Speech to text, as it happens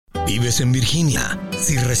Vives en Virginia.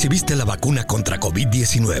 Si recibiste la vacuna contra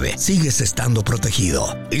COVID-19, sigues estando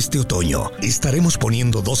protegido. Este otoño estaremos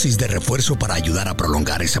poniendo dosis de refuerzo para ayudar a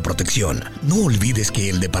prolongar esa protección. No olvides que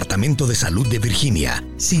el Departamento de Salud de Virginia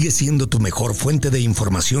sigue siendo tu mejor fuente de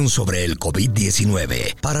información sobre el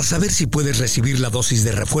COVID-19. Para saber si puedes recibir la dosis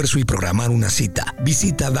de refuerzo y programar una cita,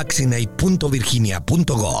 visita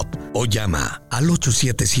vaccinate.virginia.gov o llama al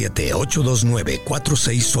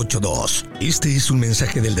 877-829-4682. Este es un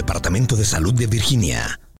mensaje del Departamento de Salud de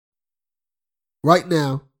Virginia. Right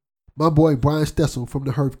now, my boy Brian Stessel from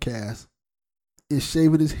the Herbcast is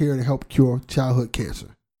shaving his hair to help cure childhood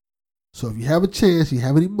cancer. So if you have a chance, you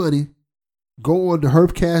have any money, go on to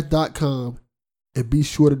herbcast.com and be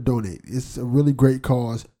sure to donate. It's a really great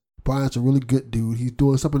cause. Brian's a really good dude. He's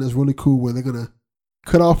doing something that's really cool where they're going to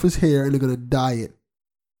cut off his hair and they're going to dye it,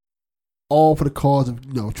 all for the cause of,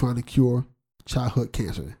 trying to cure childhood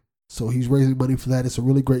cancer. So he's raising money for that. It's a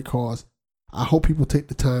really great cause. I hope people take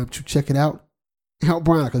the time to check it out and help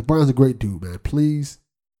Brian, because Brian's a great dude, man. Please,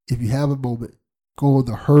 if you have a moment, go on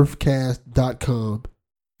to herbcast.com,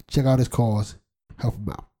 check out his cause, help him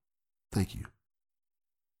out. Thank you.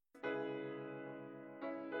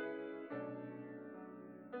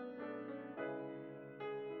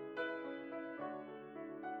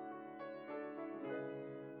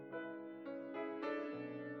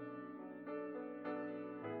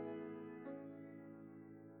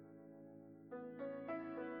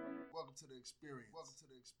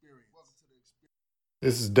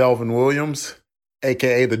 This is Delvin Williams,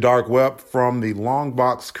 a.k.a. The Dark Web, from the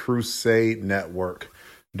Longbox Crusade Network,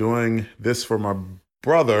 doing this for my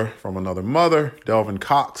brother from another mother, Delvin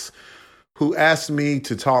Cox, who asked me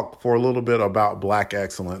to talk for a little bit about Black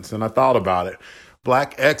excellence. And I thought about it.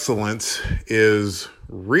 Black excellence is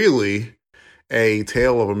really a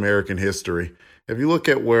tale of American history. If you look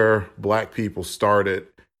at where Black people started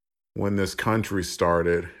when this country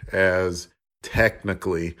started, as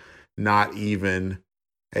technically not even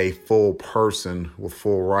a full person with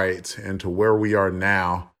full rights, and to where we are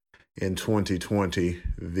now in 2020,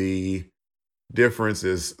 the difference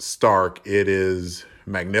is stark. It is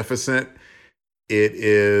magnificent. It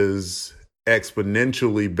is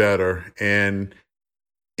exponentially better, and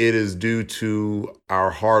it is due to our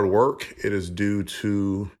hard work. It is due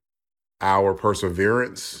to our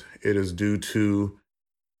perseverance. It is due to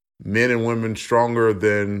men and women stronger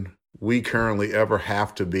than we currently ever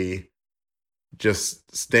have to be,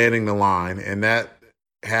 just standing the line. And that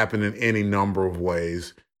happened in any number of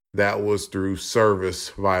ways. That was through service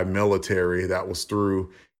via military. That was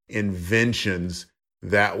through inventions.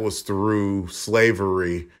 That was through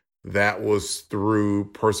slavery. That was through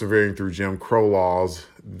persevering through Jim Crow laws.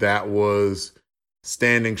 That was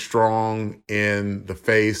standing strong in the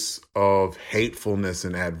face of hatefulness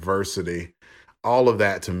and adversity. All of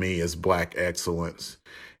that to me is Black excellence.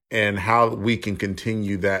 And how we can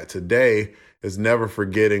continue that today is never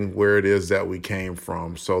forgetting where it is that we came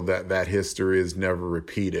from, so that that history is never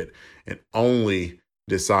repeated, and only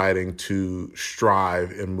deciding to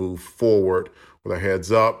strive and move forward with our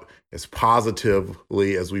heads up as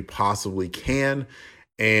positively as we possibly can,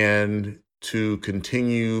 and to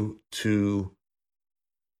continue to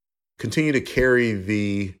carry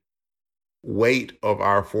the weight of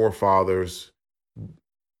our forefathers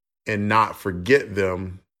and not forget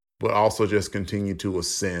them, but also just continue to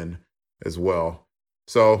ascend as well.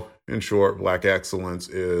 So in short, Black excellence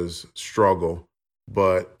is struggle,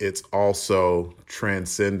 but it's also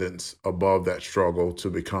transcendence above that struggle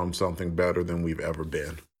to become something better than we've ever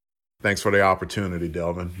been. Thanks for the opportunity,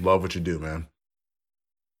 Delvin. Love what you do, man.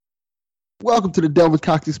 Welcome to the Delvin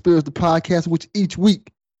Cox Experience, the podcast, which each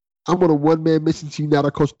week I'm on a one-man mission to unite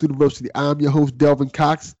our culture through diversity. I'm your host, Delvin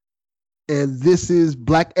Cox, and this is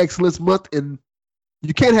Black Excellence Month, and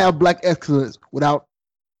you can't have Black excellence without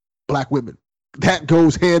Black women. That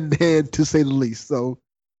goes hand in hand, to say the least. So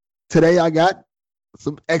today I got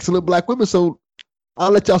some excellent Black women, so I'll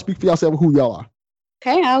let y'all speak for yourself who y'all are.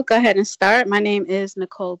 Okay, I'll go ahead and start. My name is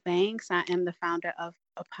Nicole Banks. I am the founder of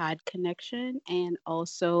A Pod Connection and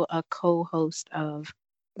also a co-host of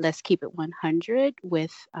Let's Keep It 100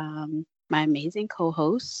 with my amazing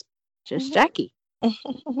co-host, Just Jackie.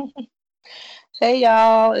 Hey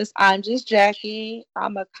y'all, I'm Just Jackie.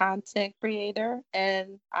 I'm a content creator,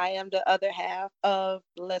 and I am the other half of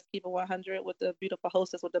Let's Keep It 100 with the beautiful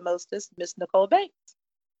hostess with the mostest, Miss Nicole Banks.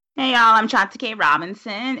 Hey y'all, I'm Chauncey K.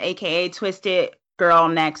 Robinson, aka Twisted Girl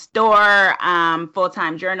Next Door,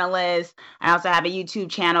 full-time journalist. I also have a YouTube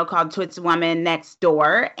channel called Twisted Woman Next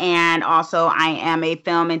Door, and also I am a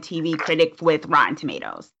film and TV critic with Rotten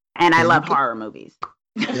Tomatoes, and I love horror movies.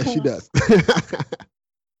 Yes, she does.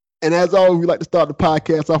 And as always, we like to start the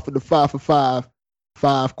podcast off with the 5 for 5.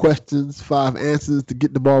 5 questions, 5 answers to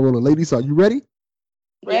get the ball rolling. Ladies, are you ready?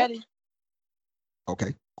 Ready.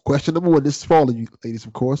 Okay. Question number 1. This is for all of you ladies,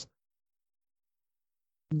 of course.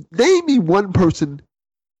 Name me one person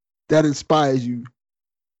that inspires you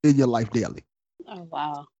in your life daily. Oh,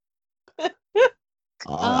 wow.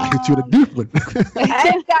 I hit you with a deep one.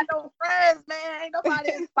 I ain't got no friends, man. Ain't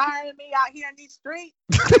nobody inspiring me out here in these streets.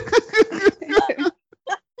 No.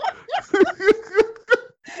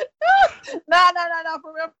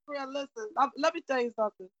 For real. Listen, let me tell you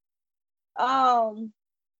something.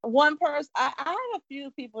 One person. I have a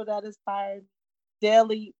few people that inspire me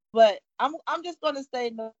daily, but I'm just gonna say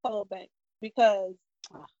Nicole Banks because,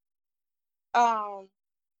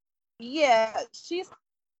 yeah, she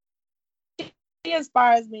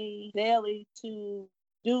inspires me daily to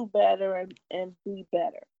do better and be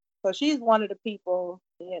better. So she's one of the people,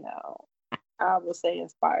 I would say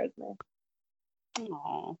inspires me.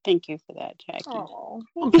 Oh, thank you for that, Jackie. Oh.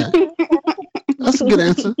 Okay. That's a good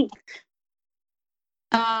answer.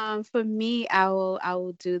 For me, I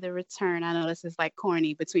will do the return. I know this is like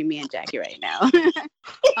corny between me and Jackie right now.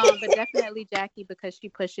 But definitely Jackie, because she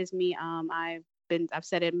pushes me. I've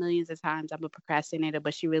said it millions of times, I'm a procrastinator,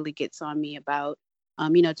 but she really gets on me about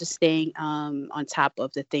just staying on top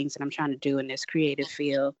of the things that I'm trying to do in this creative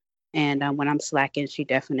field. And when I'm slacking, she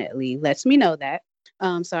definitely lets me know that.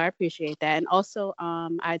 So I appreciate that. And also,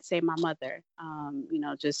 I'd say my mother,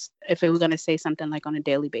 just if it was going to say something like on a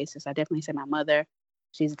daily basis, I definitely say my mother.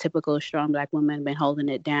 She's a typical strong Black woman, been holding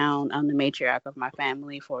it down. I'm the matriarch of my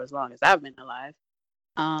family for as long as I've been alive.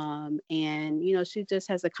 And, she just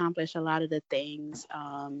has accomplished a lot of the things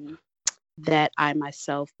that I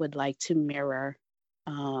myself would like to mirror,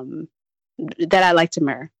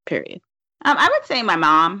 period. I would say my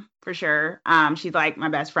mom, for sure. She's like my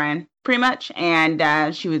best friend, pretty much.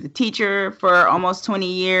 And she was a teacher for almost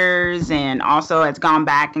 20 years and also has gone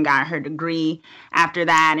back and got her degree after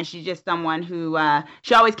that. And she's just someone who,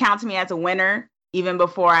 she always counts me as a winner, even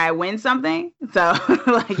before I win something. So,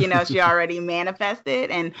 she already manifested.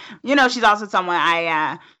 And, she's also someone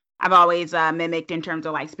I've always mimicked in terms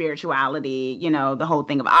of like spirituality, the whole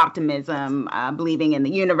thing of optimism, believing in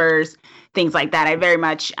the universe, things like that. I very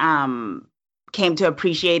much came to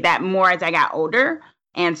appreciate that more as I got older.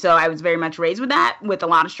 And so I was very much raised with that, with a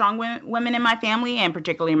lot of strong women in my family, and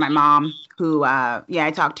particularly my mom, who,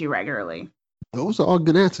 I talk to regularly. Those are all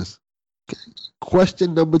good answers. Okay.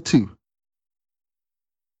 Question number 2.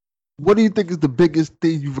 What do you think is the biggest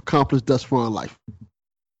thing you've accomplished thus far in life?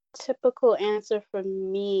 Typical answer for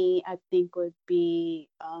me, I think, would be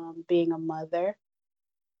being a mother.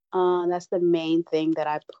 That's the main thing that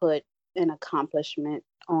I put an accomplishment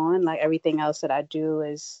on. Like everything else that I do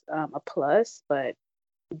is a plus, but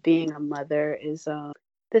being a mother is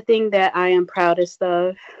the thing that I am proudest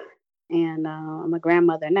of. And I'm a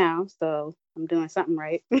grandmother now, so I'm doing something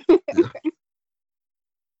right.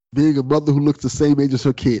 Being a mother who looks the same age as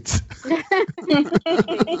her kids.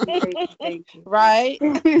 Thank you. Right.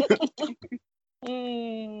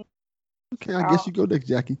 Okay, I guess you go next,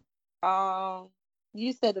 Jackie.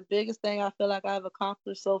 You said the biggest thing I feel like I've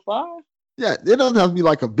accomplished so far? Yeah, it doesn't have to be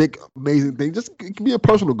like a big, amazing thing. Just it can be a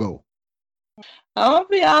personal goal. I'm gonna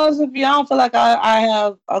be honest with you. I don't feel like I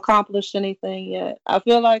have accomplished anything yet. I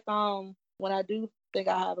feel like when I do think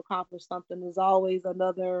I have accomplished something, there's always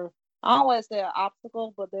another. I don't want to say an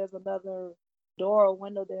obstacle, but there's another door or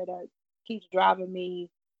window there that keeps driving me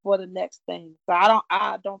for the next thing. So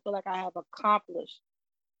I don't feel like I have accomplished.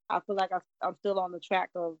 I feel like I'm still on the track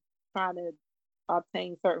of trying to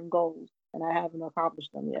obtain certain goals, and I haven't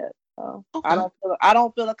accomplished them yet. So okay. I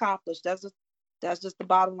don't feel accomplished. That's just the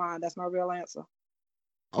bottom line. That's my real answer.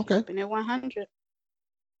 Okay. Keeping it 100.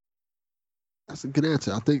 That's a good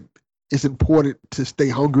answer. I think it's important to stay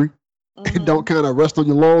hungry and don't kind of rest on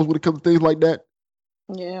your laurels when it comes to things like that.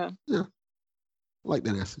 Yeah. I like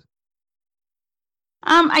that answer.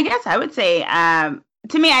 I guess I would say,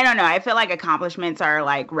 to me, I don't know. I feel like accomplishments are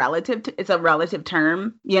like relative. It's a relative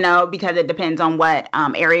term, because it depends on what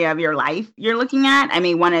area of your life you're looking at. I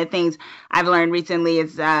mean, one of the things I've learned recently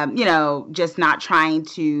is, just not trying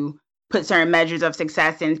to put certain measures of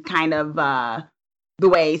success in kind of the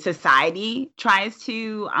way society tries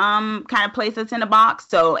to kind of place us in a box.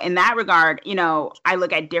 So in that regard, I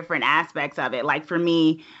look at different aspects of it. Like for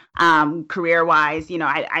me, career-wise,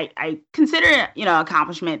 I consider it,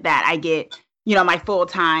 accomplishment that I get. My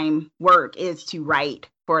full-time work is to write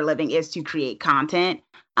for a living, is to create content.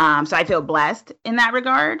 So I feel blessed in that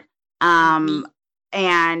regard. And,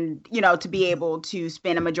 to be able to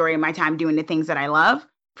spend a majority of my time doing the things that I love,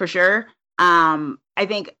 for sure. I I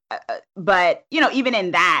think, but, even in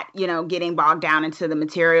that, getting bogged down into the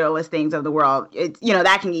materialist things of the world, it's,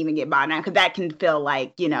 that can even get bogged down because that can feel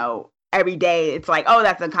like, every day it's like, oh,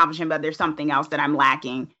 that's an accomplishment, but there's something else that I'm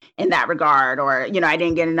lacking in that regard. Or, I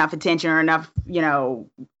didn't get enough attention or enough,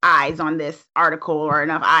 eyes on this article or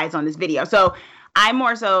enough eyes on this video. So I'm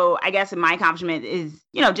more so, I guess, my accomplishment is,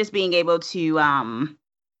 just being able to,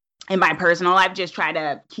 in my personal life, just try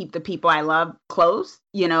to keep the people I love close.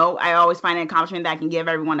 I always find an accomplishment that I can give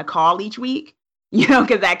everyone a call each week,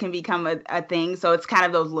 because that can become a thing. So it's kind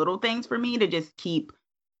of those little things for me to just keep,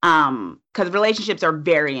 because relationships are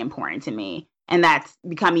very important to me. And that's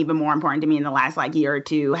become even more important to me in the last year or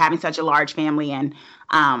two, having such a large family and,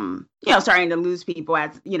 starting to lose people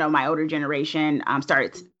as, my older generation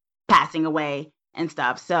started passing away and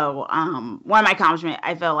stuff. So one of my accomplishments,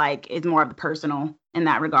 I feel like, is more of the personal in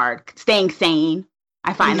that regard. Staying sane.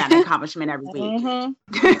 I find that an accomplishment every week. Mm-hmm.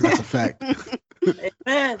 That's a fact.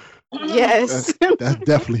 Amen. Yes. That's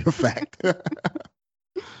definitely a fact. All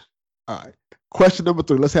right. Question number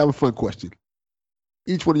 3. Let's have a fun question.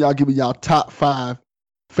 Each one of y'all give me y'all top 5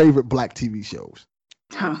 favorite Black TV shows.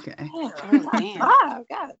 Okay. Oh, damn. God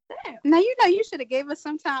damn. Now, you should have gave us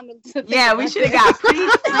some time to think Yeah, we should have got pre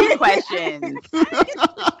questions.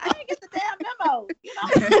 I didn't get the damn memo.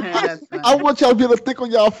 I want y'all to be able to think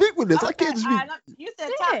on y'all feet with this. I can't just be... You said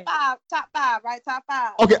top five, right? Top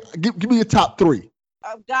 5. Okay, give me your top 3.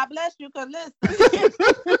 God bless you, because listen,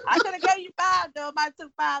 I could have gave you 5, though. It might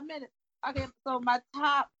took 5 minutes. Okay, so my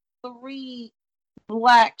top 3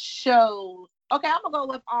 Black shows. Okay, I'm gonna go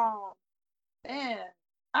with man,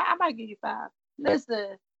 I might give you 5.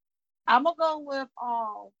 Listen, I'm gonna go with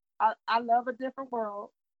I Love a Different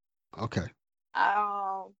World. Okay.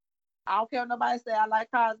 I don't care what nobody say. I like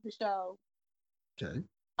Cosby Show. Okay.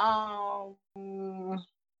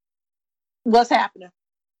 What's Happening?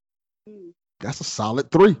 That's a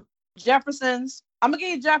solid 3. Jeffersons. I'm gonna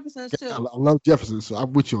give you Jeffersons too. I love Jefferson, so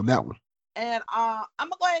I'm with you on that one. And I'm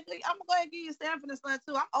gonna go ahead and give you Sanford and Son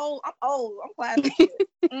too. I'm old. I'm classic.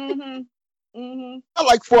 I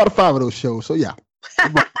like 4 out of 5 of those shows, so yeah.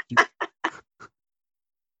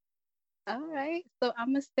 All right. So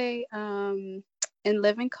I'm gonna stay in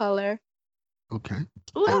Living Color. Okay.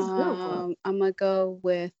 Ooh, that's beautiful. I'm gonna go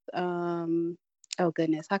with oh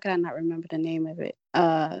goodness, how could I not remember the name of it?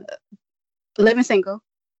 Living Single.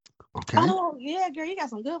 Okay. Oh yeah, girl, you got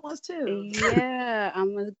some good ones too. Yeah,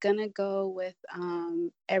 I'm gonna go with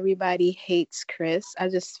Everybody Hates Chris. I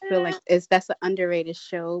just feel like that's an underrated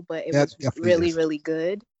show, but it was really, really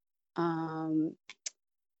good. And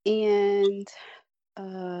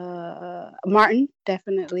Martin,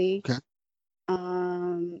 definitely. Okay.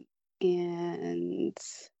 And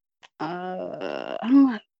I don't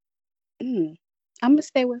know. I'm gonna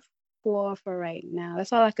stay with 4 for right now.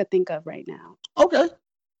 That's all I could think of right now. Okay.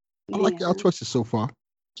 I like y'all choices so far.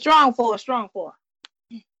 Strong 4.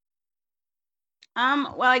 Well,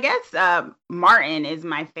 I guess Martin is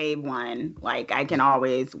my fave one. Like, I can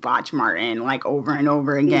always watch Martin over and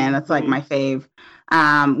over again. That's my fave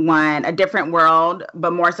one. A Different World,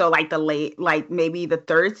 but more so the late, maybe the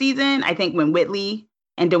 3rd season. I think when Whitley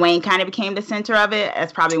and Dwayne kind of became the center of it.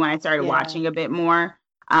 That's probably when I started watching a bit more.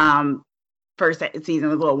 First season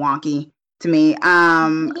was a little wonky to me.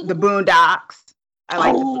 The Boondocks. I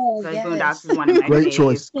like the Boondocks is one of my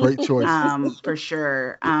faves. Great choice. For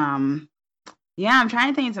sure. Yeah, I'm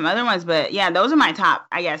trying to think of some other ones, but yeah, those are my top,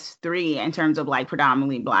 I guess, 3 in terms of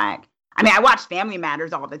predominantly Black. I mean, I watch Family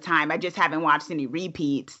Matters all the time. I just haven't watched any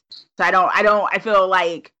repeats. So I feel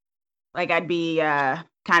like I'd be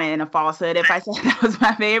kind of in a falsehood if I said that was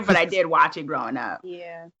my favorite, but I did watch it growing up.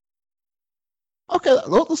 Yeah. Okay,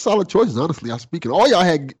 those are solid choices, honestly. I'm speaking. All y'all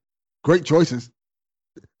had great choices.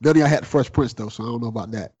 None of y'all had Fresh Prince, though, so I don't know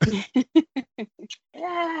about that.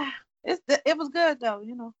 Yeah, it was good, though,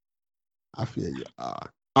 I feel you. All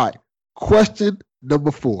right. Question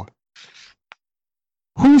number 4.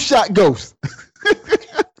 Who shot Ghost?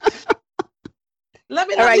 Let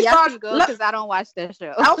me start because I don't watch that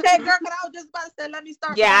show. Okay, girl, because I was just about to say, let me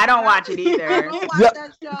start. Yeah, I don't watch it either. I don't watch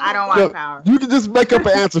that show. I don't watch Power. You can just make up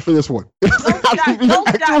an answer for this one. Okay.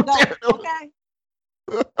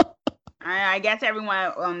 I guess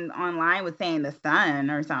everyone online was saying The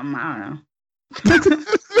Sun or something. I don't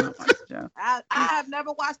know. I have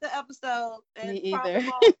never watched the episode. Me either.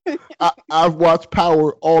 I've watched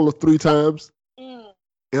Power all of 3 times.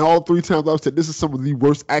 And all 3 times I've said, this is some of the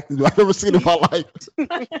worst acting I've ever seen in my life.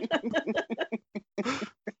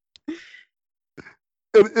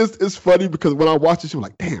 It's funny because when I watch it, you're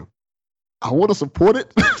like, damn, I want to support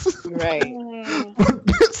it. Right. But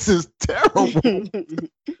this is terrible.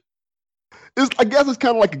 I guess it's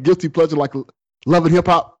kind of like a guilty pleasure, like Love and Hip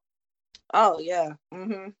Hop. Oh yeah.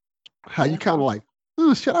 Mm-hmm. How you kind of like,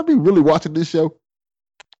 should I be really watching this show?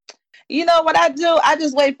 You know what I do? I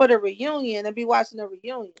just wait for the reunion and be watching the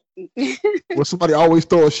reunion. Where somebody always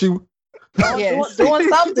throw a shoe. Yes. doing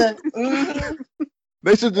something. Mm-hmm.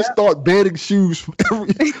 They should just start banning shoes from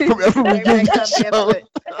every reunion show.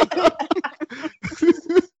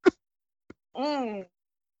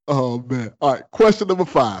 Oh man! All right, question number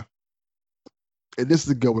 5, and this is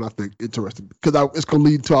a good one. I think interesting because it's going to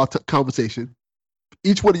lead to our conversation.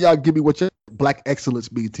 Each one of y'all give me what your Black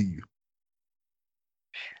excellence mean to you.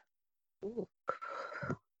 Ooh.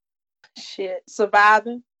 Shit,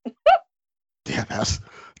 surviving. Yeah, that's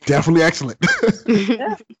definitely excellent.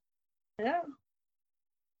 Yeah.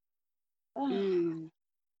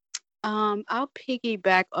 I'll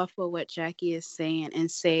piggyback off of what Jackie is saying and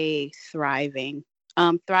say thriving.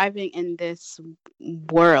 Thriving in this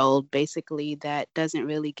world, basically, that doesn't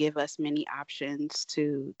really give us many options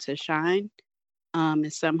to shine.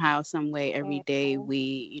 And somehow, some way, every day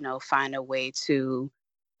we, find a way to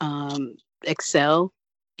excel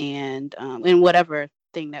and in whatever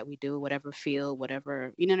thing that we do, whatever field,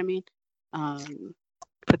 whatever, you know what I mean?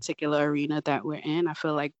 Particular arena that we're in. I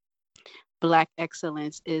feel like Black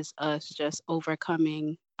excellence is us just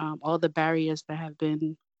overcoming all the barriers that have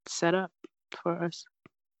been set up for us.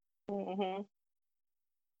 Mm-hmm.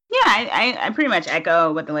 Yeah, I pretty much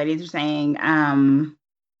echo what the ladies are saying. I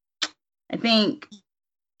think,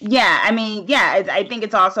 I think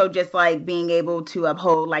it's also just like being able to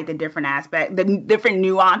uphold like the different different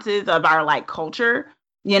nuances of our like culture,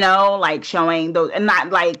 like showing those and not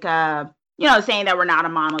like, saying that we're not a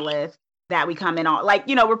monolith, that we come in all like,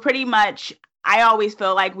 we're pretty much, I always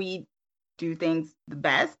feel like we do things the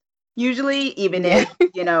best. Usually, even if,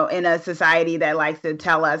 in a society that likes to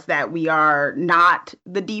tell us that we are not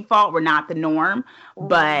the default, we're not the norm.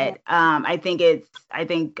 But I think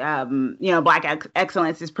Black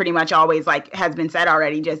excellence is pretty much always, like has been said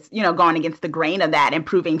already, just, going against the grain of that and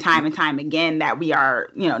proving time and time again that we are,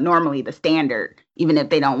 normally the standard, even if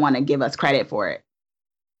they don't want to give us credit for it.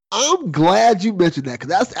 I'm glad you mentioned that because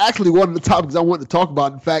that's actually one of the topics I wanted to talk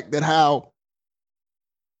about. In fact, that how,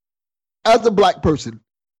 as a Black person,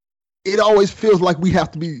 it always feels like we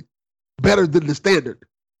have to be better than the standard.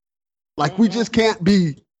 Like we just can't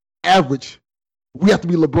be average. We have to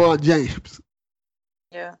be LeBron James.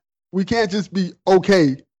 Yeah. We can't just be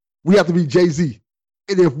okay. We have to be Jay-Z.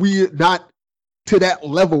 And if we're not to that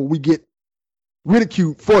level, we get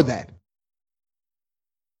ridiculed for that.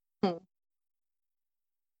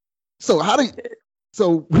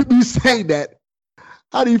 So with me saying that,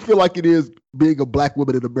 how do you feel like it is being a Black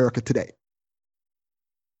woman in America today?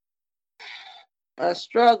 A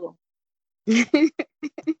struggle.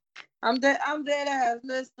 I'm dead ass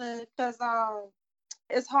listening because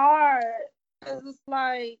it's hard because it's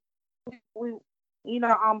like we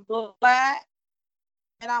I'm Black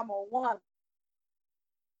and I'm a woman.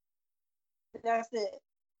 That's it.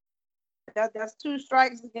 That's 2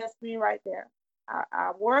 strikes against me right there.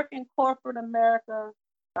 I work in corporate America.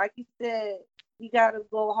 Like you said, you gotta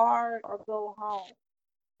go hard or go home.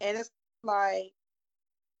 And it's like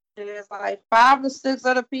there's like 5 or 6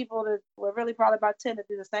 other people that were really probably about 10 to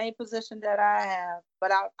do the same position that I have.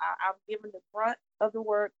 But I'm giving the brunt of the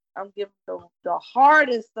work. I'm giving the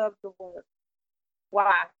hardest of the work.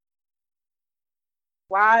 Why?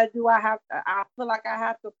 Why do I feel like I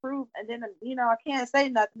have to prove? And then, I can't say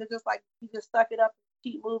nothing. It's just like you just suck it up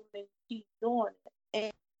and keep moving and keep doing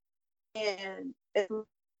it. And it's,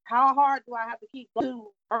 how hard do I have to keep going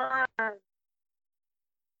to earn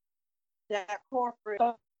that corporate?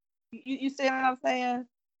 You see what I'm saying?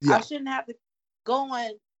 Yeah. I shouldn't have to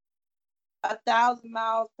going 1,000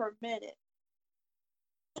 miles per minute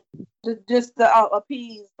just to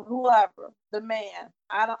appease whoever, the man.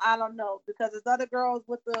 I don't know, because there's other girls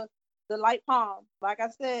with the light palm. Like I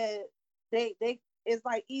said, they it's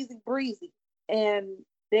like easy breezy, and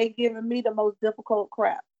they giving me the most difficult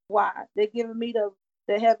crap. Why? They're giving me the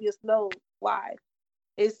heaviest load. Why?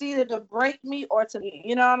 It's either to break me or to,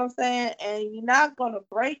 you know what I'm saying? And you're not going to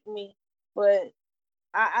break me, but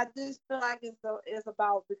I just feel like it's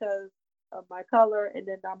about because of my color, and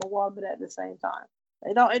then I'm a woman at the same time.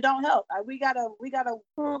 It don't help. We gotta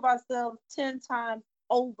prove ourselves 10 times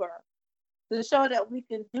over to show that we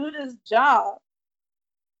can do this job,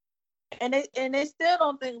 and they still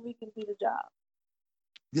don't think we can do the job.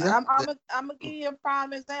 Yeah. I'm gonna give you a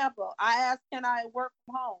prime example. I asked, can I work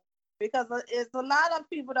from home? Because it's a lot of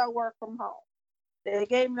people that work from home. They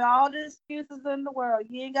gave me all the excuses in the world.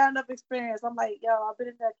 You ain't got enough experience. I'm like, yo, I've been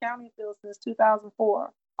in the accounting field since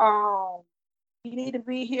 2004. You need to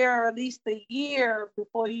be here at least a year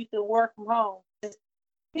before you can work from home.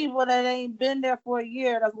 people that ain't been there for a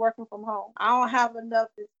year that's working from home. I don't have enough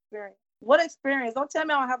experience. What experience? Don't tell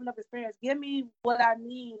me I don't have enough experience. Give me what I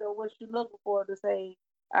need or what you're looking for to say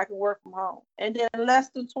I can work from home. And then less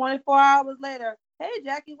than 24 hours later, hey,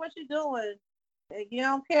 Jackie, what you doing? And you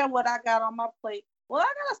don't care what I got on my plate. Well, I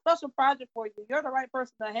got a special project for you. You're the right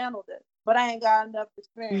person to handle this, but I ain't got enough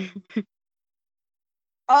experience.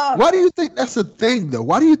 Why do you think that's a thing, though?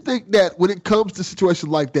 Why do you think that when it comes to situations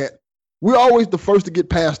like that, we're always the first to get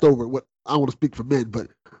passed over? What I don't want to speak for men, but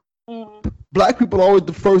Black people are always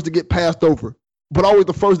the first to get passed over, but always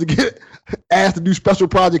the first to get asked to do special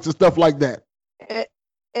projects and stuff like that.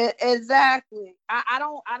 Exactly. I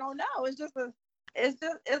don't know. It's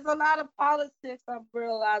a lot of politics I'm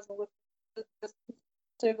realizing with this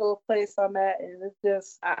particular place I'm at, and it's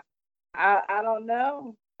just I don't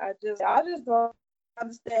know. I just don't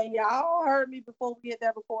understand. Y'all heard me before we get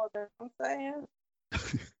that recording. I'm saying.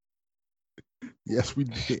 Yes, we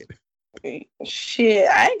did. Shit,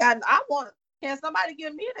 can somebody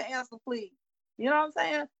give me the answer, please? You know what I'm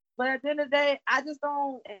saying? But at the end of the day, I just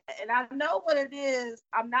don't, and I know what it is.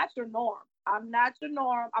 I'm not your norm. I'm not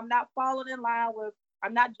following in line with,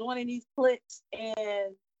 I'm not joining these cliques.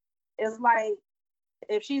 And it's like,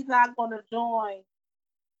 if she's not going to join,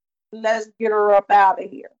 let's get her up out of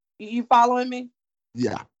here. You following me?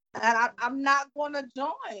 Yeah. And I'm not going to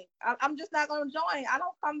join. I'm just not going to join. I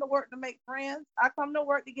don't come to work to make friends. I come to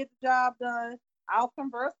work to get the job done. I'll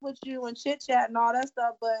converse with you and chit chat and all that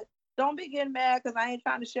stuff, but don't be getting mad because I ain't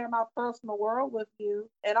trying to share my personal world with you.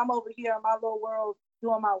 And I'm over here in my little world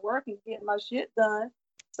doing my work and getting my shit done.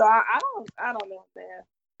 So I don't know, man.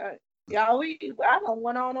 Y'all, I done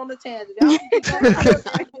went on the tangent. Y'all get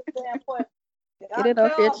it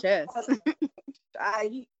off your chest.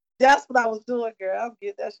 That's what I was doing, girl. I'll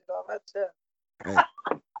get that shit off my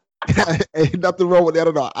chest. Ain't nothing wrong with that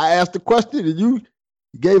at all. I asked the question and you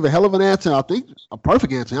gave a hell of an answer. I think a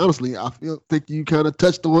perfect answer, honestly. I think you kind of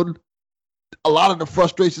touched on a lot of the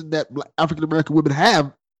frustration that African American women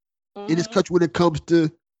have in this country when it comes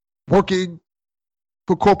to working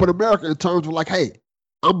for corporate America in terms of like, hey,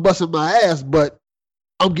 I'm busting my ass, but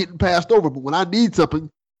I'm getting passed over. But when I need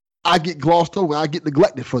something, I get glossed over. I get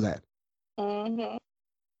neglected for that.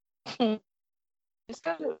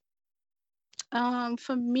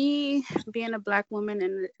 For me, being a Black woman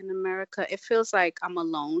in America, it feels like I'm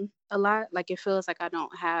alone a lot. Like it feels like I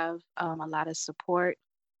don't have a lot of support,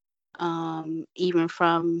 even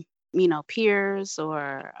from peers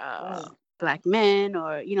or Black men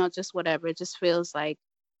or just whatever. It just feels like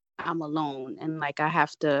I'm alone and like I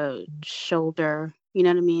have to shoulder, you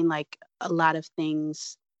know what I mean? Like a lot of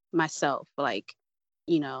things myself. Like,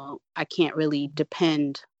 I can't really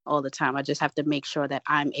depend all the time. I just have to make sure that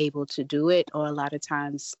I'm able to do it. Or a lot of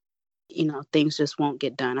times, things just won't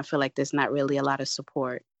get done. I feel like there's not really a lot of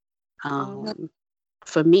support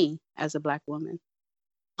for me as a Black woman.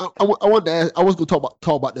 I wanted to ask, I was going to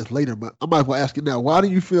talk about this later, but I might as well ask you now. Why do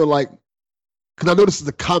you feel like, because I know this is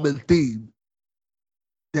a common theme,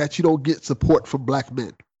 that you don't get support from Black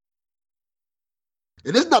men?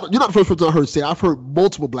 And you're not the first person I heard say. I've heard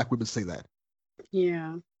multiple Black women say that.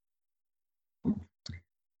 Yeah.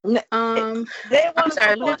 I'm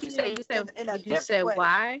sorry, what did you say? You said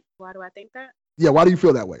why? Why do I think that? Yeah, why do you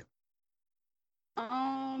feel that way?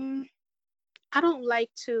 I don't like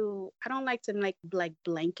to make like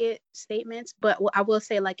blanket statements, but I will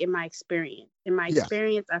say like in my experience,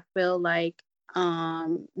 I feel like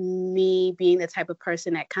me being the type of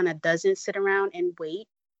person that kind of doesn't sit around and wait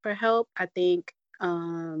for help. I think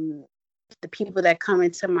the people that come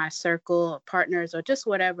into my circle, or partners, or just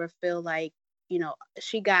whatever, feel like,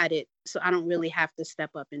 she got it, so I don't really have to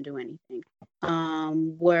step up and do anything.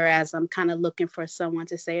 Whereas I'm kind of looking for someone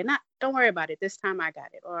to say, don't worry about it, this time I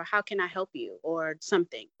got it, or how can I help you, or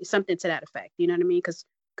something to that effect. You know what I mean? Because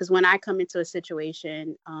when I come into a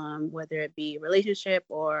situation, whether it be relationship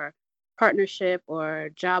or partnership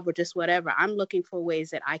or job or just whatever, I'm looking for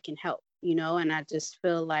ways that I can help, and I just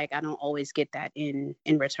feel like I don't always get that in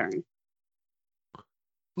return.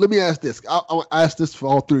 Let me ask this. I'll ask this for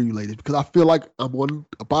all three of you ladies, because I feel like I'm on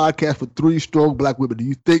a podcast with three strong Black women. Do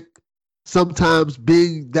you think sometimes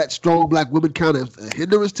being that strong Black woman kind of a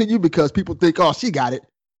hindrance to you, because people think, oh, she got it,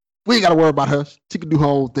 we ain't got to worry about her, she can do her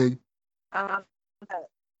own thing?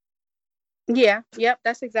 Yeah, yep,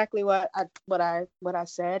 that's exactly what I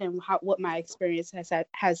said and what my experience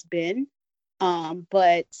has been.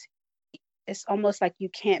 But it's almost like you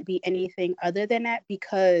can't be anything other than that,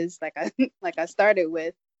 because like I started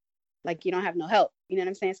with, like, you don't have no help. You know what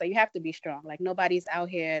I'm saying? So you have to be strong. Like nobody's out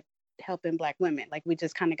here helping Black women. Like, we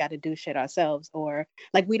just kind of got to do shit ourselves, or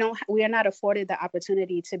like we are not afforded the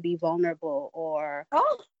opportunity to be vulnerable, or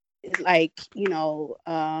like, you know,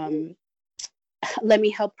 let me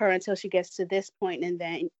help her until she gets to this point, and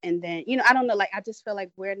then, you know, I don't know, like, I just feel like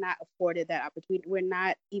we're not afforded that opportunity. We're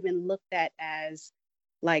not even looked at as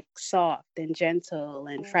like soft and gentle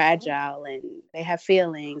and fragile, and they have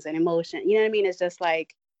feelings and emotion. You know what I mean? It's just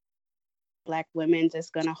like Black women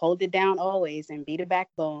just gonna hold it down always and be the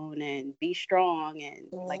backbone and be strong, and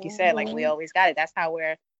like you said, like, we always got it. That's how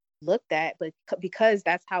we're looked at, but because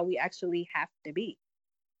that's how we actually have to be.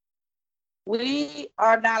 We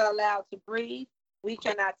are not allowed to breathe. We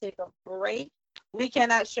cannot take a break. We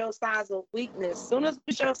cannot show signs of weakness. As soon as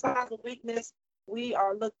we show signs of weakness, we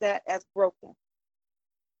are looked at as broken.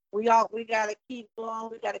 We gotta keep going.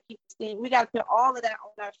 We gotta keep steam. We gotta put all of that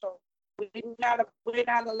on our shoulders. We're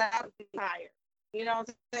not allowed to be tired. You know what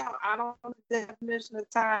I'm saying? I don't know the definition of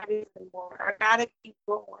time is anymore. I gotta keep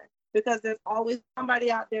going because there's always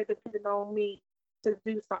somebody out there depending on me to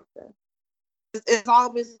do something. It's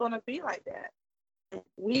always going to be like that.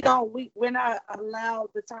 We're not allowed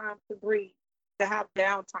the time to breathe, to have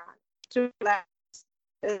downtime, to relax.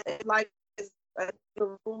 It's like it's a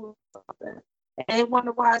rule or something. And they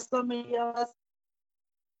wonder why so many of us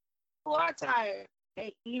who are tired,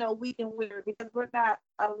 and, you know, weak and weary, because we're not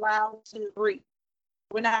allowed to breathe.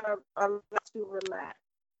 We're not allowed to relax.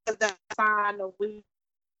 Because that's a sign of weakness.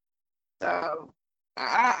 So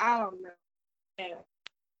I don't know. Yeah.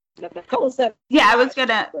 The concept. Yeah, I was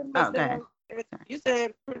gonna. Oh, okay. You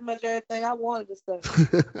said pretty much everything I wanted to say.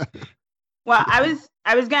 Well, I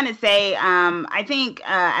was gonna say, I think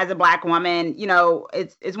as a Black woman, you know,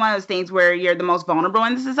 it's one of those things where you're the most vulnerable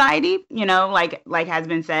in the society, you know, like has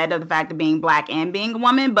been said, of the fact of being Black and being a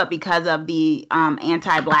woman, but because of the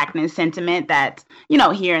anti-Blackness sentiment that's, you know,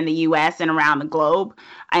 here in the U.S. and around the globe,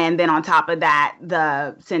 and then on top of that,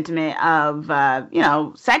 the sentiment of you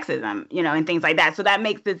know, sexism, you know, and things like that. So that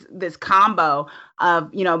makes this combo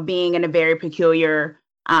of, you know, being in a very peculiar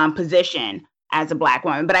position as a Black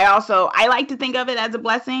woman. But I like to think of it as a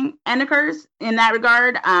blessing and a curse in that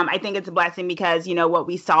regard. I think it's a blessing because, you know, what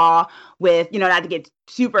we saw with, you know, not to get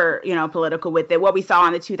super, you know, political with it, what we saw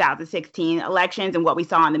in the 2016 elections and what we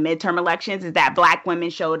saw in the midterm elections is that Black women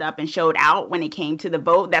showed up and showed out when it came to the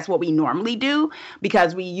vote. That's what we normally do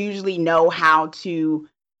because we usually know how to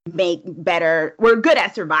make better. We're good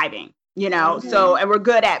at surviving, you know, so, and we're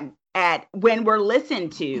good at when we're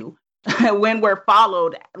listened to, when we're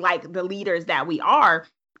followed like the leaders that we are,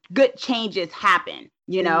 good changes happen.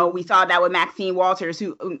 You know, we saw that with Maxine Waters,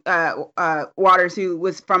 who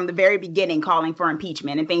was from the very beginning calling for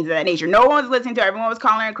impeachment and things of that nature. No one was listening to her. Everyone was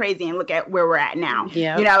calling her crazy, and look at where we're at now.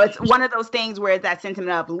 Yep. You know, it's one of those things where it's that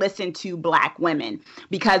sentiment of listen to Black women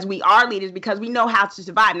because we are leaders, because we know how to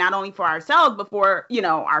survive, not only for ourselves, but for, you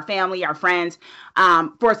know, our family, our friends,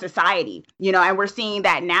 for society, you know, and we're seeing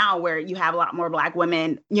that now where you have a lot more Black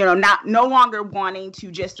women, you know, no longer wanting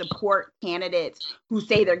to just support candidates who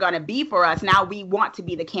say they're going to be for us. Now we want to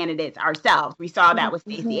be the candidates ourselves. We saw that with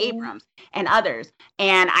Stacey Abrams and others.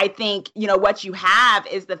 And I think, you know, what you have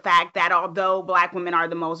is the fact that although Black women are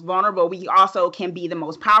the most vulnerable, we also can be the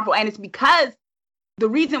most powerful. And it's because the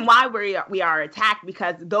reason why we are attacked,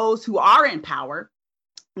 because those who are in power,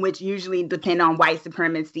 which usually depend on white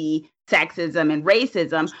supremacy, sexism, and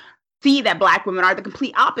racism, see that Black women are the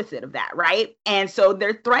complete opposite of that, right? And so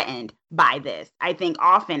they're threatened by this, I think,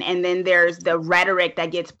 often. And then there's the rhetoric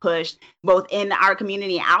that gets pushed both in our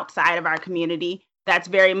community and outside of our community. That's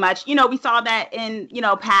very much, you know, we saw that in, you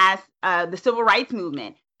know, past the civil rights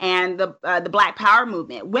movement and the Black Power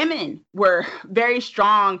movement. Women were very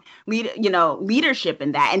strong leadership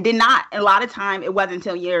in that, and did not, a lot of time, it wasn't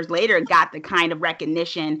until years later got the kind of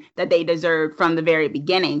recognition that they deserved from the very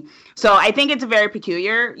beginning. So I think it's a very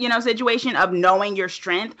peculiar, you know, situation of knowing your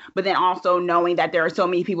strength, but then also knowing that there are so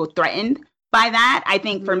many people threatened by that. I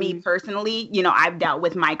think for me personally, you know, I've dealt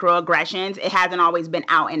with microaggressions. It hasn't always been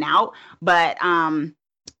out and out, but, you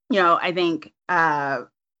know, I think,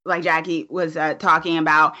 like Jackie was talking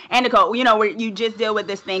about, and Nicole, you know, where you just deal with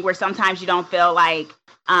this thing where sometimes you don't feel like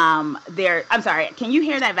I'm sorry, can you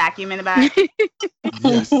hear that vacuum in the back?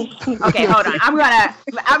 Yes. Okay, hold on. I'm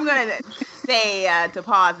gonna say to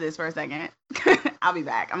pause this for a second. I'll be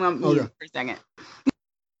back. I'm gonna mute for a second.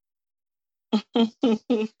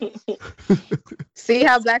 See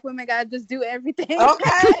how Black women gotta just do everything.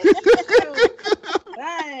 Okay.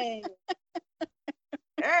 Dang.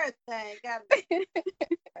 Everything got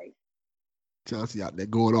Chelsea out there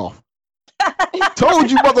going off.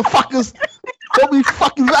 Told you motherfuckers, don't be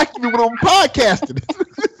fucking vacuuming when I'm podcasting.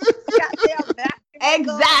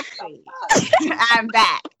 Exactly. I'm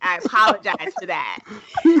back. I apologize for that.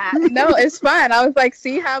 No, it's fine. I was like,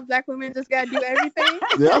 see how Black women just got to do everything?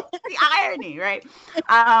 Yeah. The irony, right?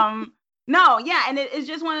 No, yeah, and it's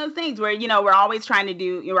just one of those things where, we're always trying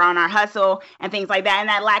to we're on our hustle and things like that, and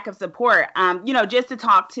that lack of support. Just to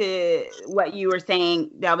talk to what you were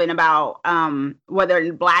saying, Delvin, about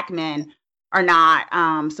whether Black men or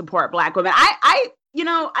not support Black women.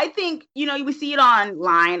 I think, we see it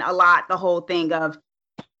online a lot, the whole thing of,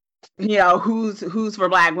 who's for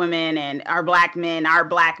Black women and our Black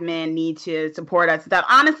men need to support us and stuff.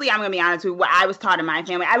 Honestly, I'm going to be honest with you, what I was taught in my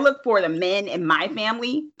family, I look for the men in my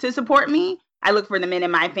family to support me. I look for the men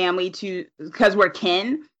in my family because we're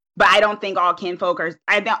kin, but I don't think all kinfolk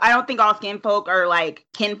I don't think all kinfolk are like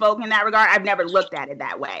kinfolk in that regard. I've never looked at it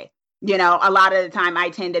that way. A lot of the time I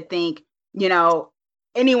tend to think,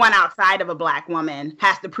 anyone outside of a Black woman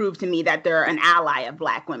has to prove to me that they're an ally of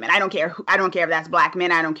Black women. I don't care if that's Black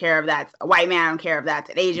men. I don't care if that's a white man. I don't care if that's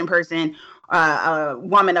an Asian person, a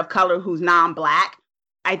woman of color who's non-Black.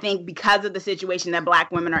 I think because of the situation that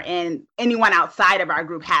Black women are in, anyone outside of our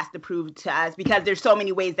group has to prove to us, because there's so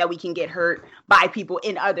many ways that we can get hurt by people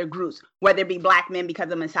in other groups, whether it be Black men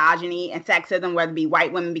because of misogyny and sexism, whether it be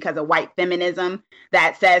white women because of white feminism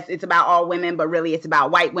that says it's about all women, but really it's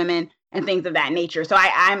about white women, and things of that nature. So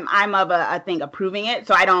I'm of a thing of proving it.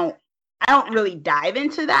 So I don't really dive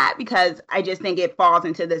into that, because I just think it falls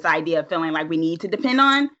into this idea of feeling like we need to depend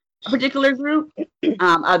on a particular group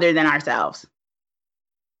other than ourselves.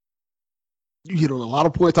 You hit on a lot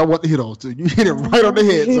of points I want to hit on. So you hit it right on the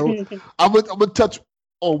head. So I'm gonna touch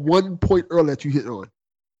on one point earlier that you hit on.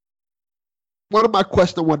 One of my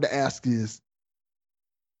questions I wanted to ask is,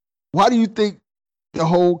 why do you think the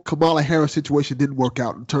whole Kamala Harris situation didn't work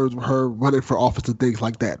out in terms of her running for office and things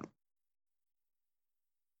like that?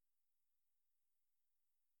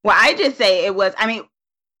 Well, I just say it was,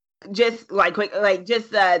 just like quick, like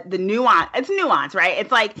just the nuance. It's nuance, right?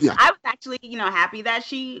 It's like, yeah. I was actually, happy that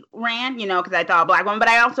she ran, because I thought a Black woman, but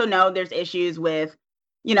I also know there's issues with,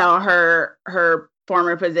 her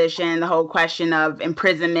former position, the whole question of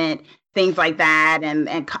imprisonment, things like that,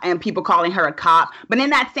 and people calling her a cop. But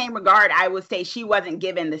in that same regard, I would say she wasn't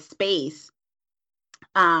given the space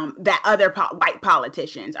that other white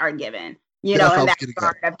politicians are given, in that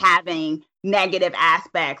regard of having negative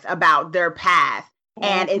aspects about their past.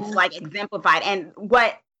 And it's like exemplified and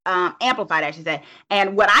amplified, I should say.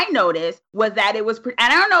 And what I noticed was that it was, and I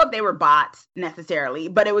don't know if they were bots necessarily,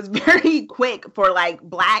 but it was very quick for like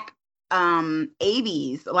Black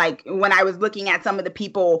AVs. Like when I was looking at some of the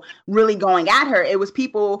people really going at her, it was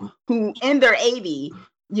people who in their AV,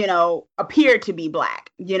 appeared to be Black,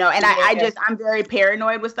 and I'm very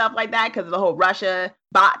paranoid with stuff like that because of the whole Russia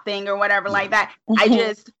bot thing or whatever like that.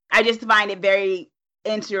 I just find it very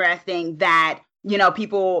interesting that,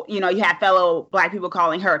 people, you have fellow Black people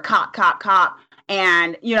calling her cop.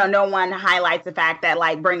 And, no one highlights the fact that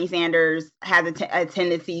like Bernie Sanders has a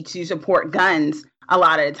tendency to support guns a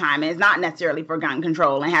lot of the time. And it's not necessarily for gun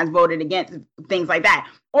control and has voted against things like that.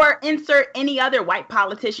 Or insert any other white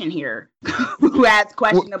politician here who has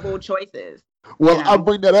questionable choices. Well, I'll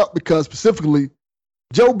bring that up because specifically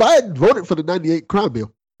Joe Biden voted for the 98 crime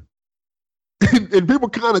bill. And people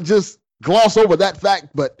kind of just gloss over that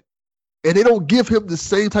fact, and they don't give him the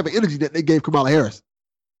same type of energy that they gave Kamala Harris.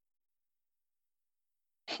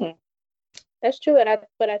 That's true.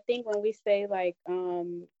 But I think when we say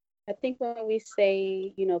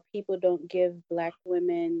people don't give Black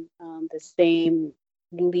women the same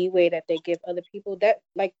leeway that they give other people, that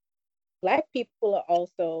like Black people are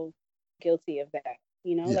also guilty of that.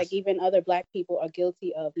 Yes. Like even other Black people are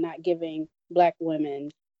guilty of not giving Black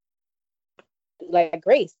women like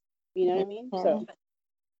grace. You know what I mean? So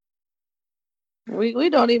we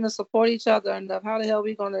don't even support each other enough. How the hell are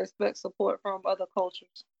we going to expect support from other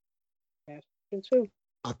cultures? That's true.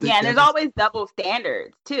 Yeah, and there's always double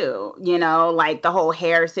standards too, like the whole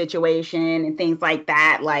hair situation and things like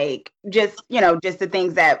that. Like just the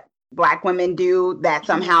things that Black women do that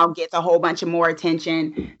somehow gets a whole bunch of more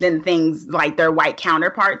attention than things like their white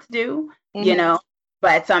counterparts do,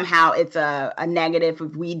 but somehow it's a negative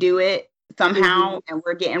if we do it somehow and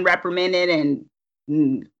we're getting reprimanded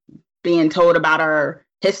and being told about our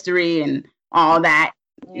history and all that,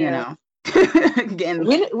 Again,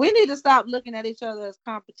 we need to stop looking at each other as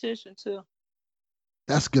competition too.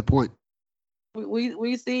 That's a good point.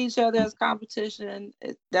 We see each other as competition.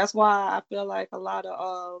 That's why I feel like a lot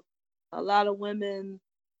of women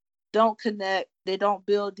don't connect. They don't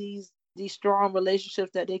build these strong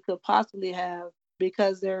relationships that they could possibly have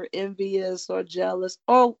because they're envious or jealous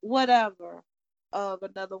or whatever of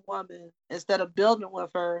another woman. Instead of building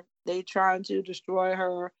with her, they trying to destroy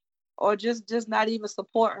her or just not even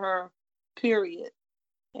support her, period.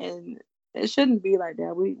 And it shouldn't be like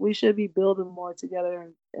that. We should be building more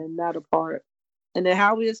together and not apart. And then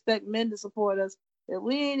how we expect men to support us if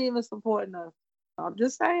we ain't even supporting us. I'm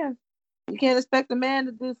just saying. You can't expect a man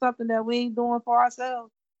to do something that we ain't doing for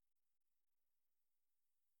ourselves.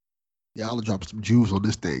 Yeah, I'll drop some Jews on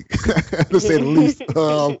this thing, to say the least.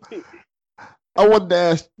 I wanted to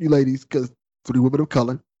ask you ladies, because for the women of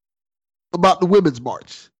color, about the Women's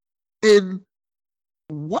March. And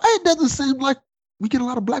why it doesn't seem like we get a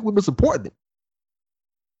lot of black women supporting it.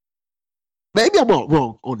 Maybe I'm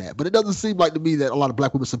wrong on that, but it doesn't seem like to me that a lot of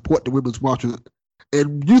black women support the Women's March.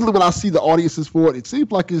 And usually when I see the audiences for it, it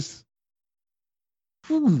seems like it's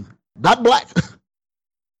not black.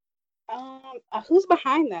 Who's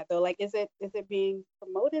behind that though? Like, is it being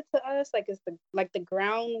promoted to us? Like, is the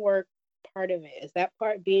groundwork part of it? Is that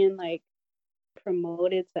part being like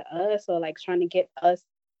promoted to us, or like trying to get us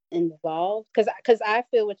involved? Because I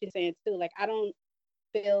feel what you're saying too. Like, I don't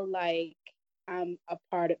feel like I'm a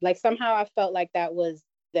part of. Like, somehow I felt like that was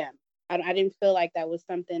them. I didn't feel like that was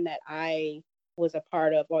something that I was a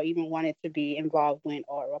part of, or even wanted to be involved with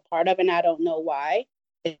or a part of, and I don't know why.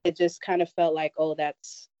 It just kind of felt like, oh,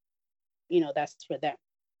 that's for them.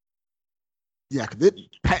 Yeah, because it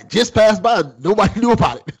just passed by. Nobody knew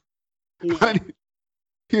about it. Yeah. I didn't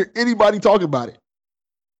hear anybody talking about it.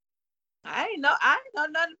 I ain't know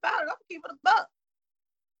nothing about it. I'm keeping a buck.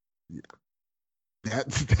 Yeah.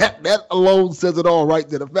 That alone says it all right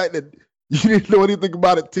there. The fact that you didn't know anything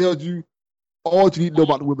about it tells you all you need to know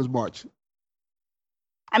about the Women's March.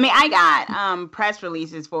 I mean, I got press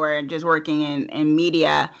releases for it, just working in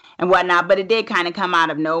media and whatnot, but it did kind of come out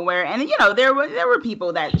of nowhere. And, there were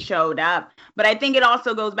people that showed up. But I think it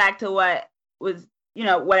also goes back to what was,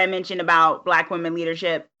 what I mentioned about black women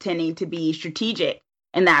leadership tending to be strategic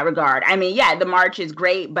in that regard. I mean, yeah, the march is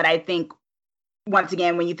great, but I think, once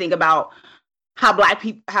again, when you think about how black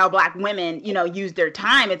women, use their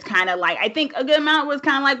time, it's kind of like, I think a good amount was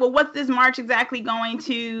kind of like, well, what's this march exactly going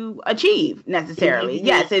to achieve necessarily? Mm-hmm.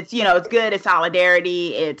 Yes, it's, it's good. It's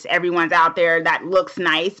solidarity. It's everyone's out there. That looks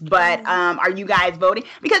nice. But are you guys voting?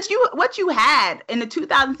 Because what you had in the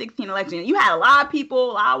 2016 election, you had a lot of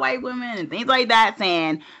people, a lot of white women and things like that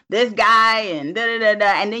saying this guy and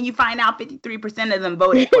da-da-da-da. And then you find out 53% of them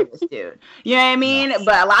voted for this dude. You know what I mean? Yes.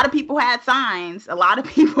 But a lot of people had signs. A lot of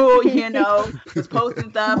people, was posting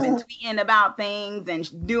stuff and tweeting about things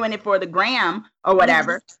and doing it for the gram or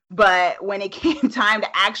whatever. But when it came time to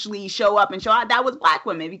actually show up and show out, that was black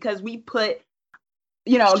women, because we put,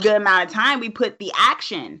 a good amount of time, we put the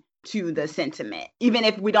action to the sentiment, even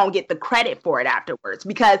if we don't get the credit for it afterwards.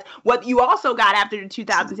 Because what you also got after the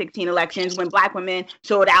 2016 elections, when black women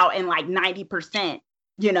showed out in like 90%,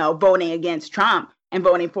 voting against Trump and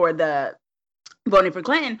voting for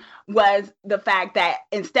Clinton, was the fact that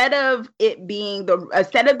instead of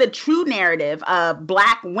the true narrative of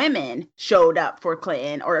black women showed up for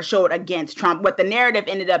Clinton or showed against Trump, what the narrative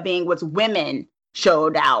ended up being was women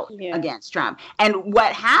showed out against Trump. And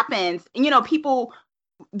what happens, people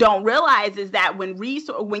don't realize is that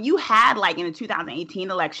when you had, like in the 2018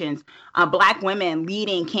 elections, black women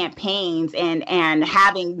leading campaigns and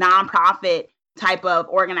having nonprofit type of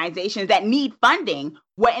organizations that need funding,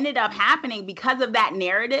 what ended up happening because of that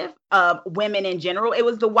narrative of women in general, it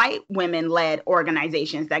was the white women-led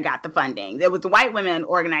organizations that got the funding. It was the white women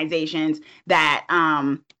organizations that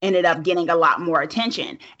ended up getting a lot more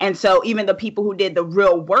attention. And so even the people who did the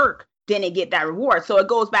real work didn't get that reward. So it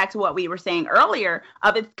goes back to what we were saying earlier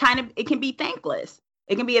of it can be thankless.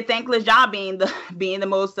 It can be a thankless job being the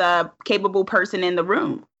most capable person in the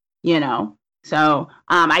room, So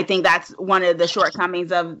I think that's one of the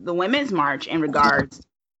shortcomings of the Women's March in regards,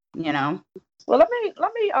 Well, let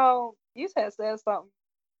me you said something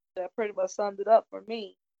that pretty much summed it up for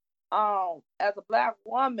me. As a black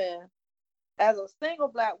woman, as a single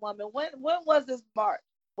black woman, when was this march?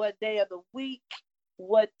 What day of the week?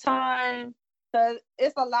 What time? Because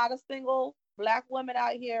it's a lot of single black women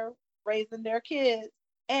out here raising their kids,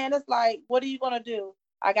 and it's like, what are you gonna do?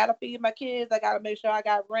 I gotta feed my kids. I gotta make sure I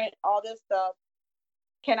got rent, all this stuff.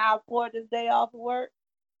 Can I afford this day off of work?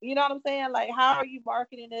 You know what I'm saying? Like, how are you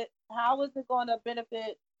marketing it? How is it going to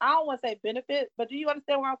benefit? I don't want to say benefit, but do you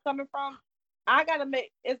understand where I'm coming from? I got to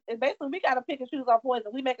it's basically, we got to pick and choose our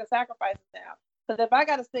poison. We making sacrifices now. Because if I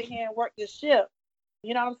got to sit here and work this shift,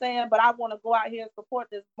 you know what I'm saying? But I want to go out here and support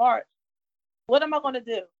this march. What am I going to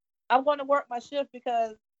do? I'm going to work my shift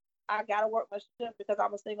because I got to work my shift because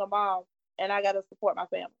I'm a single mom and I got to support my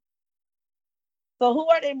family. So who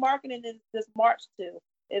are they marketing this march to?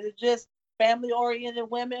 Is it just family-oriented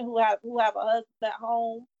women who have a husband at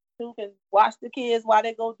home who can watch the kids while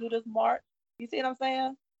they go do this march. You see what I'm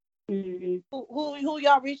saying? Mm-hmm. Who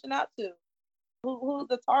y'all reaching out to? Who's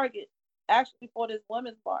the target actually for this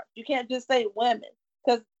women's march? You can't just say women,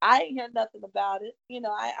 because I ain't hear nothing about it. You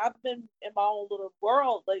know, I've been in my own little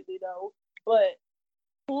world lately though. But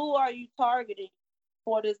who are you targeting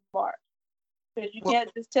for this march? Because you can't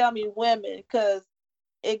just tell me women, because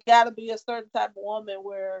it got to be a certain type of woman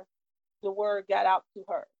where the word got out to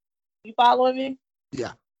her. You following me?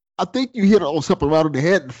 Yeah. I think you hit on something right on the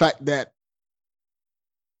head. The fact that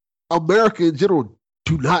America in general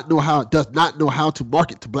does not know how to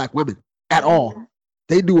market to black women at all.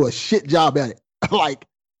 They do a shit job at it. Like,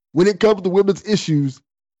 when it comes to women's issues,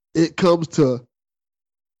 it comes to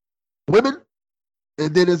women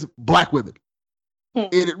and then it's black women.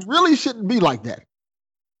 And it really shouldn't be like that.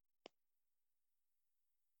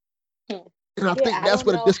 And I think that's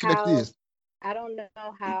what a disconnect is. I don't know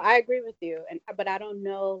how. I agree with you, but I don't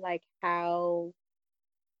know like how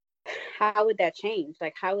would that change?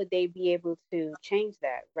 Like, how would they be able to change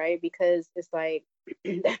that, right? Because it's like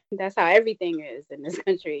that's how everything is in this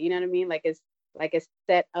country. You know what I mean? Like it's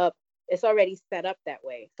set up. It's already set up that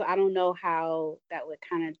way. So I don't know how that would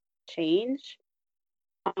kind of change.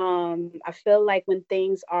 I feel like when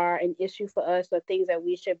things are an issue for us or things that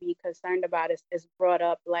we should be concerned about is brought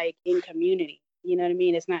up like in community. You know what I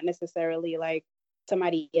mean? It's not necessarily like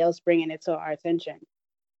somebody else bringing it to our attention.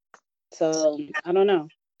 So I don't know.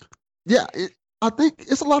 Yeah, I think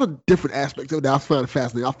it's a lot of different aspects of it that I find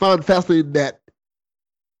fascinating. I find fascinating that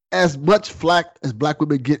as much flack as black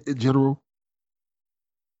women get in general,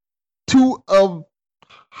 two of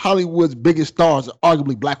Hollywood's biggest stars are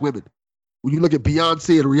arguably black women. When you look at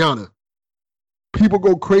Beyonce and Rihanna, people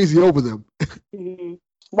go crazy over them. Mm-hmm.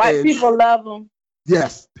 White people love them.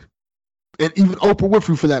 Yes. And even Oprah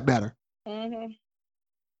Winfrey for that matter. Mm-hmm.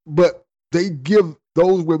 But they give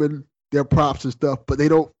those women their props and stuff, but they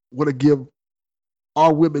don't want to give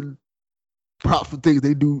our women props for things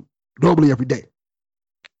they do normally every day.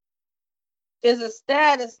 It's a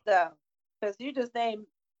status though, because you just named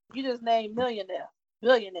millionaires,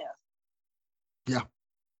 billionaires. Yeah.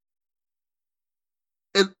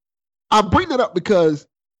 And I bring that up because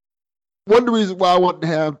one of the reasons why I wanted to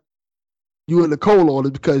have you and Nicole on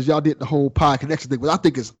is because y'all did the whole Pod Connection thing, which I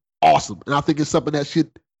think is awesome. And I think it's something that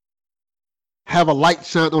should have a light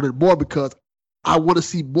shine on it more, because I want to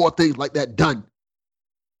see more things like that done.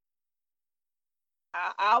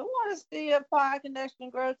 I want to see a Pod Connection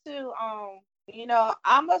grow too. You know,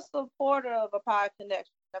 I'm a supporter of a Pod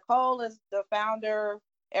Connection. Nicole is the founder,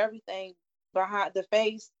 everything behind the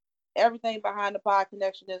face, everything behind the Pod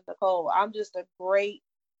Connection is Nicole. I'm just a great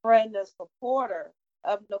friend and supporter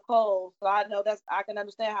of Nicole. So I know I can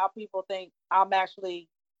understand how people think I'm actually,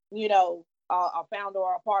 you know, a founder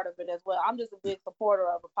or a part of it as well. I'm just a big supporter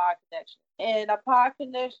of a Pod Connection. And a Pod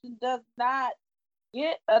Connection does not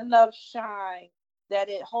get enough shine that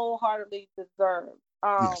it wholeheartedly deserves.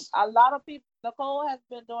 Yes. A lot of people, Nicole has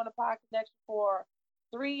been doing a Pod Connection for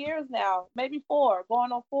 3 years now, maybe 4,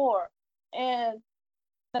 going on 4. And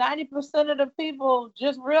 90% of the people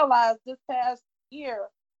just realized this past year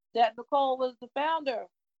that Nicole was the founder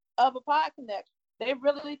of a Pod Connection. They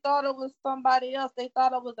really thought it was somebody else. They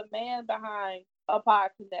thought it was a man behind a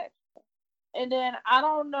Pod Connection. And then I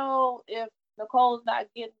don't know if Nicole's not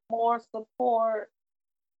getting more support.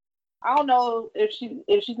 I don't know if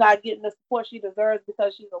she's not getting the support she deserves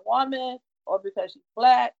because she's a woman or because she's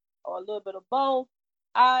black or a little bit of both.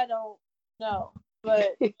 I don't know.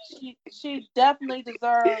 But she definitely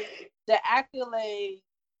deserves the accolades,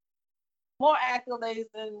 more accolades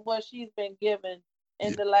than what she's been given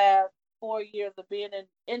in the last 4 years of being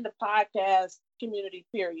in the podcast community,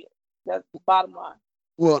 period. That's the bottom line.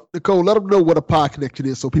 Well, Nicole, let them know what a Pod Connection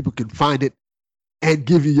is so people can find it and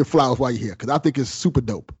give you your flowers while you're here, because I think it's super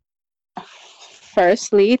dope.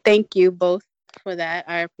 Firstly, thank you both for that.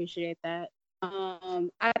 I appreciate that.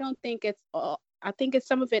 I don't think it's all. I think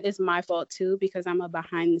some of it is my fault too, because I'm a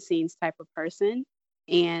behind the scenes type of person.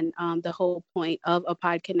 And the whole point of a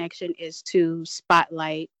Pod Connection is to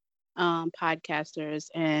spotlight podcasters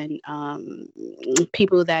and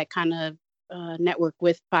people that kind of network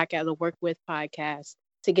with podcasts or work with podcasts,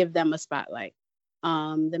 to give them a spotlight.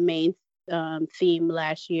 The main theme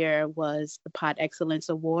last year was the Pod Excellence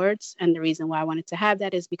Awards. And the reason why I wanted to have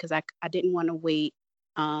that is because I didn't want to wait.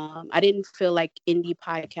 I didn't feel like indie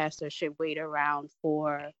podcasters should wait around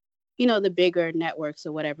for, the bigger networks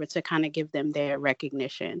or whatever to kind of give them their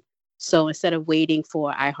recognition. So instead of waiting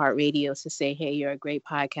for iHeartRadio to say, hey, you're a great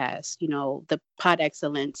podcast, the Pod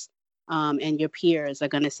Excellence and your peers are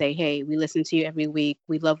going to say, hey, we listen to you every week.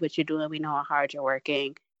 We love what you're doing. We know how hard you're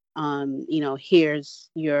working. here's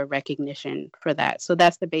your recognition for that. So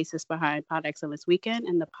that's the basis behind Pod Excellence Weekend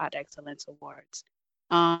and the Pod Excellence Awards.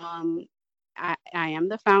 I am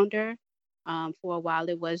the founder. For a while,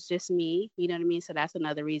 it was just me. You know what I mean? So that's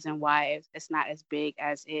another reason why it's not as big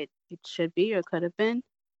as it should be or could have been.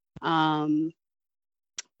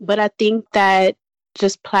 But I think that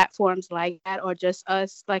just platforms like that, or just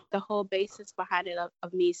us, like the whole basis behind it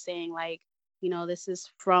of me saying, like, this is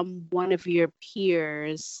from one of your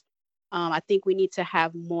peers. I think we need to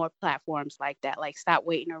have more platforms like that. Like, stop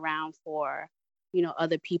waiting around for,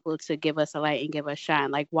 other people to give us a light and give us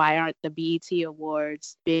shine. Like, why aren't the BET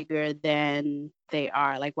Awards bigger than they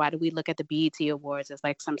are? Like, why do we look at the BET Awards as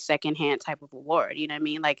like some secondhand type of award? You know what I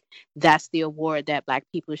mean? Like, that's the award that Black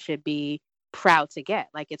people should be proud to get.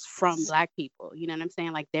 Like, it's from Black people. You know what I'm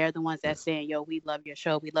saying? Like, they're the ones that saying, yo, we love your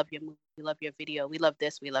show, we love your movie, we love your video, we love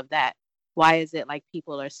this, we love that. Why is it like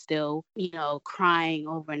people are still, crying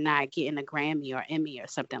over not getting a Grammy or Emmy or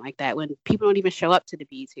something like that when people don't even show up to the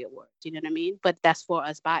BET Awards? You know what I mean? But that's for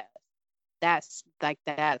us by us.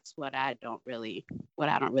 That's what I don't really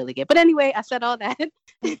get. But anyway, I said all that.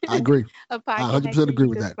 I agree. I 100% agree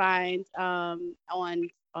with that. Find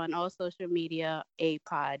on all social media a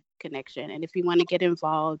Pod Connection. And if you want to get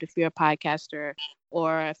involved, if you're a podcaster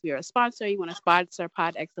or if you're a sponsor, you want to sponsor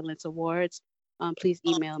Pod Excellence Awards, please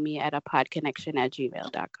email me at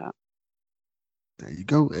apodconnection@gmail.com. There you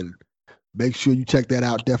go. And make sure you check that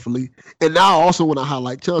out, definitely. And now I also want to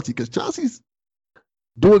highlight Chauncey, because Chauncey's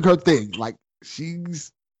doing her thing. Like,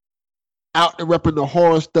 she's out and repping the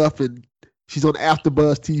horror stuff, and she's on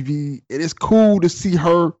AfterBuzz TV. And it's cool to see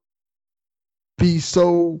her be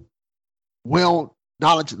so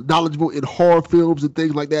knowledgeable in horror films and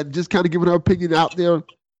things like that. Just kind of giving her opinion out there,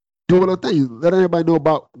 doing her thing. Let everybody know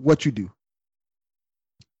about what you do.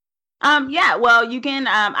 Yeah, well, you can,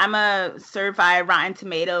 I'm a certified Rotten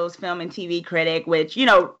Tomatoes film and TV critic, which,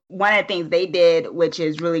 one of the things they did, which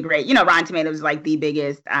is really great, Rotten Tomatoes is like the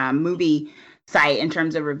biggest movie site in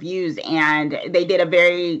terms of reviews. And they did a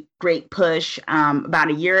very great push about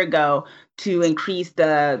a year ago to increase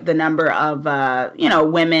the number of,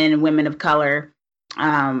 women of color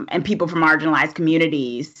and people from marginalized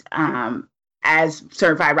communities as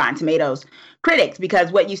certified Rotten Tomatoes critics,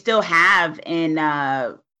 because what you still have in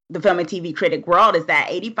the film and TV critic world is that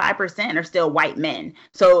 85% are still white men.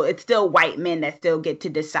 So it's still white men that still get to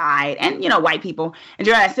decide, and, white people in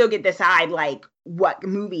general that still get to decide, like, what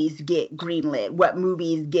movies get greenlit, what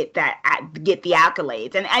movies get the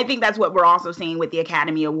accolades. And I think that's what we're also seeing with the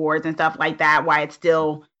Academy Awards and stuff like that, why it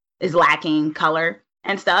still is lacking color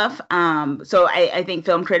and stuff. So I think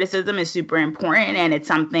film criticism is super important, and it's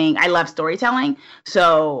something I love storytelling.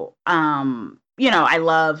 So, I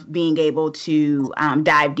love being able to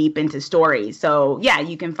dive deep into stories. So yeah,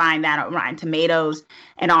 you can find that on Rotten Tomatoes,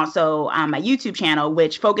 and also my YouTube channel,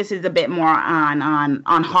 which focuses a bit more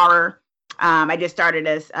on horror. I just started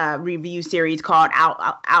a review series called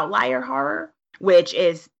Outlier Horror, which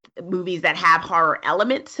is movies that have horror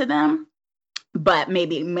elements to them, but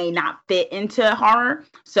maybe may not fit into horror.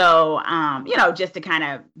 So, just to kind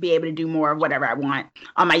of be able to do more of whatever I want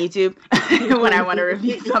on my YouTube when I want to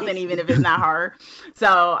review something, even if it's not horror.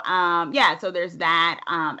 So, so there's that.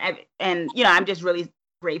 And I'm just really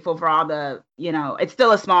grateful for all the, it's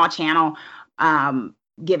still a small channel,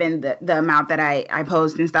 given the amount that I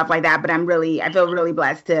post and stuff like that. But I feel really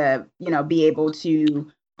blessed to, be able to,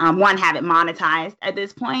 one, have it monetized at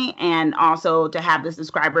this point, and also to have the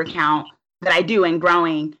subscriber count that I do and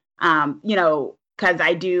growing, because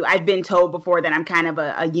I've been told before that I'm kind of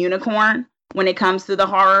a unicorn when it comes to the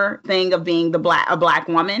horror thing of being a black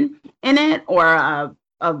woman in it, or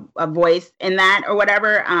a voice in that or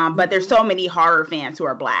whatever. But there's so many horror fans who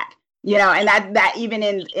are Black, and that even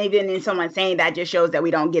in someone saying that just shows that we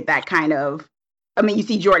don't get that kind of, you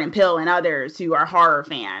see Jordan Peele and others who are horror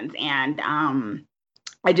fans, and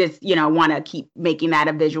I just, want to keep making that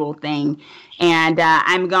a visual thing. And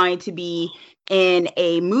I'm going to be in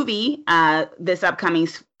a movie this upcoming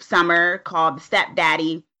summer called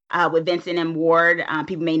Stepdaddy with Vincent M. Ward.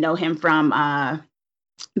 People may know him from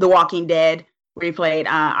The Walking Dead, where he played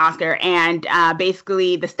Oscar. And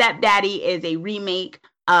basically, The Stepdaddy is a remake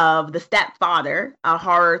of The Stepfather, a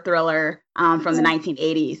horror thriller from the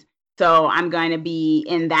 1980s. So I'm going to be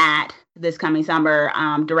in that this coming summer.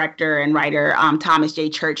 Director and writer Thomas J.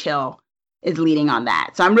 Churchill is leading on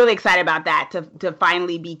that. So I'm really excited about that, to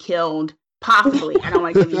finally be killed, possibly. I don't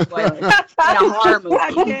want to give you spoilers. In a horror movie.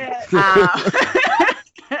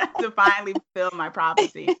 To finally fulfilled my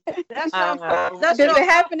prophecy. That's Does it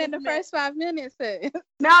happen in the first 5 minutes?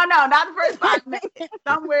 No, not the first 5 minutes.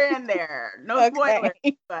 Somewhere in there. No spoilers.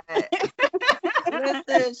 But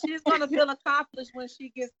listen, she's gonna feel accomplished when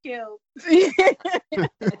she gets killed. I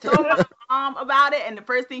told my mom about it, and the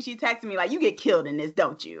first thing she texted me, like, "You get killed in this,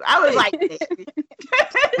 don't you?" I was like,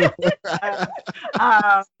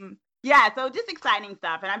 yeah. So just exciting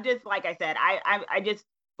stuff, and I'm just, like I said, I just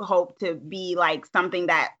hope to be like something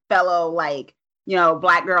that fellow, like,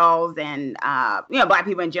 Black girls and Black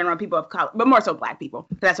people in general, people of color, but more so Black people,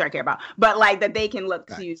 that's what I care about. But like that they can look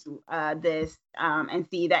to this and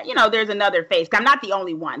see that there's another face. I'm not the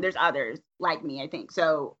only one. There's others like me, I think.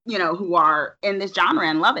 So who are in this genre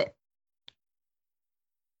and love it.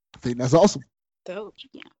 I think that's awesome. Dope.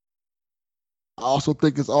 Yeah. I also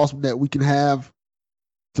think it's awesome that we can have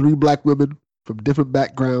 3 Black women from different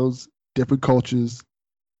backgrounds, different cultures,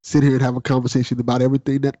 sit here and have a conversation about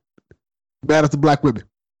everything that matters to Black women.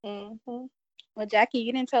 Mm-hmm. Well, Jackie,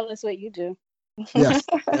 you didn't tell us what you do. Yes,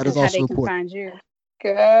 that is how also they can important. find you.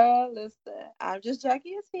 Girl, listen, I'm just Jackie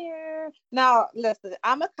is here. Now, listen,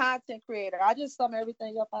 I'm a content creator. I just sum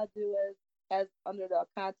everything up I do as under the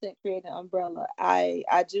content creating umbrella. I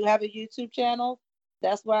do have a YouTube channel.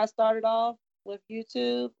 That's where I started off with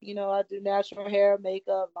YouTube. I do natural hair,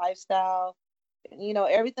 makeup, lifestyle,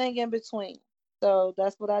 everything in between. So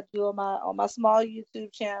that's what I do on my small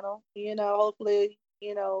YouTube channel. Hopefully,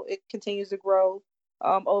 it continues to grow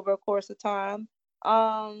over a course of time.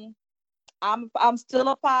 I'm still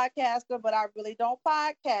a podcaster, but I really don't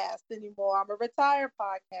podcast anymore. I'm a retired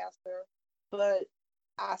podcaster, but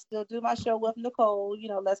I still do my show with Nicole.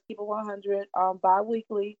 Let's Keep It 100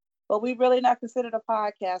 bi-weekly. But we really not considered a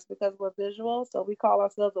podcast because we're visual, so we call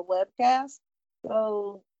ourselves a webcast.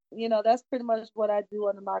 So that's pretty much what I do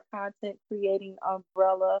under my content creating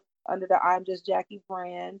umbrella under the I'm Just Jackie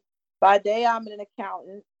brand. By day, I'm an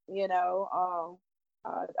accountant.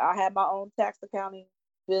 I have my own tax accounting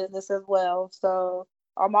business as well. So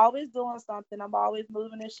I'm always doing something. I'm always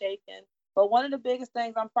moving and shaking. But one of the biggest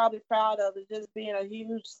things I'm probably proud of is just being a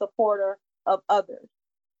huge supporter of others.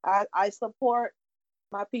 I support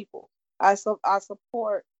my people. I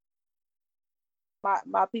support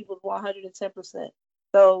my people 110%.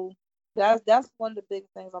 So that's one of the big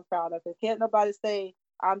things I'm proud of. Can't nobody say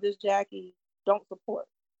I'm just Jackie, don't support.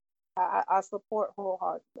 I support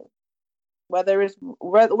wholeheartedly. Whether it's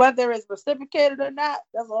reciprocated or not,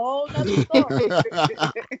 that's a whole nother story.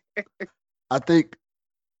 I think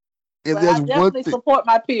if but there's I definitely support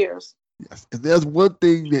my peers. Yes, if there's one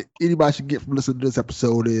thing that anybody should get from listening to this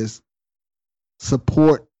episode is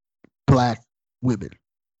support Black women.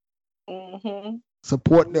 Mm-hmm.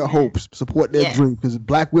 Support their hopes, support their dreams, because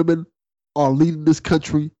Black women are leading this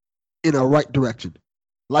country in a right direction.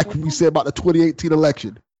 Like we said about the 2018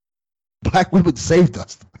 election, Black women saved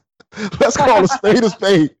us. Let's call a spade a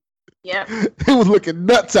spade. Yeah, it was looking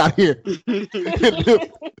nuts out here. and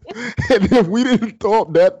if we didn't throw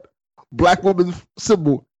up that Black woman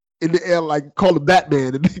symbol in the air, like call it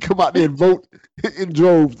Batman, and they come out there and vote in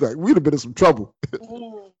droves, like we'd have been in some trouble.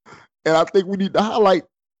 And I think we need to highlight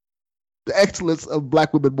the excellence of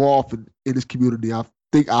Black women more often in this community. I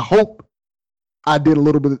hope I did a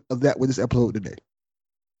little bit of that with this episode today.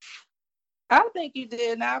 I think you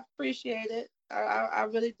did, and I appreciate it. I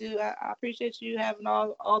really do. I appreciate you having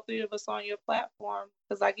all 3 of us on your platform,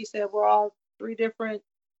 because like you said, we're all 3 different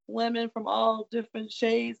women from all different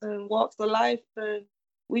shades and walks of life, and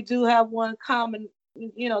we do have one common,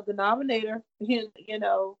 denominator,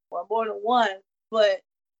 or more than one, but,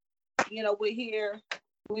 we're here,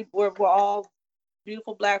 we're all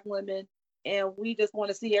beautiful Black women, and we just want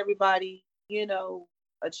to see everybody,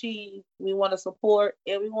 achieve. We want to support,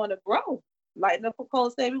 and we want to grow. Like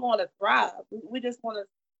Nicole said, we want to thrive. We just want to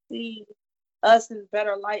see us in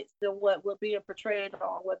better lights than what we're being portrayed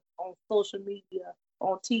on social media,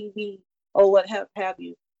 on TV, or what have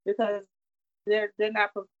you, because they're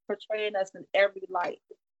not portraying us in every light.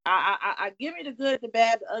 I give me the good, the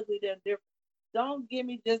bad, the ugly, the different. Don't give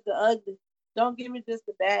me just the ugly. Don't give me just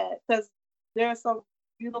the bad, because there are some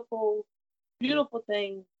beautiful, beautiful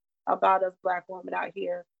things about us Black women out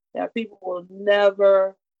here that people will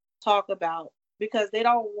never talk about because they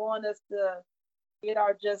don't want us to get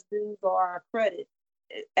our just dues or our credit.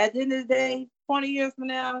 At the end of the day, 20 years from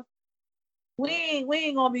now, we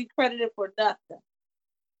ain't gonna be credited for nothing.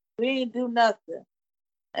 We ain't do nothing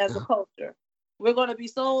as a culture. We're gonna be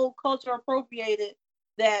so culture appropriated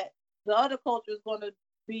that the other culture is gonna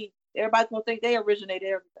be, everybody's gonna think they originated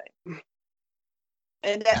everything.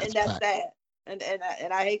 And that's sad. And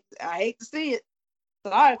I hate to see it.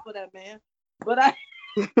 Sorry for that, man. But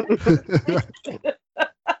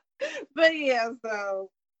Yeah, so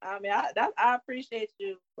I mean, I appreciate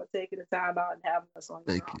you for taking the time out and having us on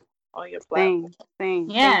your platform. Same.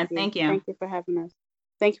 Yeah, thank you. Thank you for having us.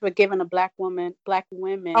 Thank you for giving black women,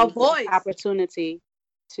 a voice, opportunity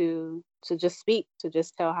to just speak, to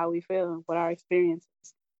just tell how we feel, what our experience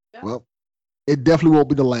is. Yeah. Well, it definitely won't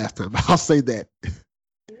be the last time. I'll say that.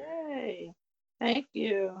 Yay! Thank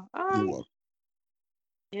you. You're welcome.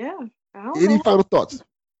 Yeah. Any final thoughts?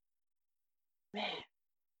 Man.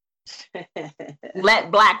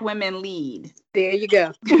 Let black women lead. There you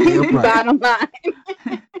go. Right. Bottom line.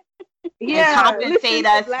 Yeah, and compensate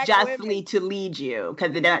us justly women to lead you,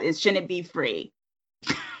 because it shouldn't be free.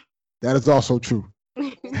 That is also true.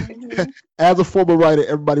 As a former writer,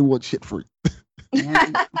 everybody wants shit free.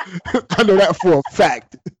 I know that for a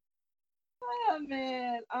fact. Oh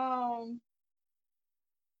man.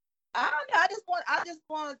 I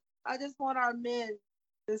just want our men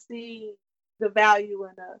to see the value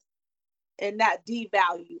in us and not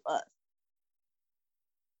devalue us.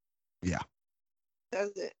 Yeah.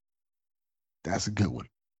 That's it. That's a good one.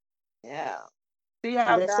 Yeah.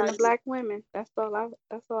 Listen to black women. That's all I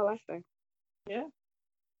say. Yeah.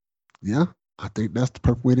 Yeah. I think that's the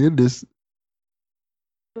perfect way to end this.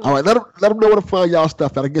 All right, let them know where to find y'all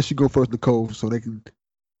stuff at. I guess you go first, Nicole, so they can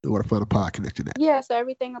know where to find a Pod Connection at. Yeah, so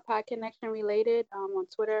everything a Pod Connection related. On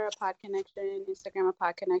Twitter, a Pod Connection, Instagram, a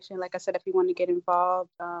Pod Connection. Like I said, if you want to get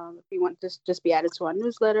involved, if you want to just be added to our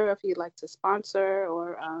newsletter, if you'd like to sponsor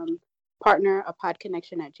or partner, a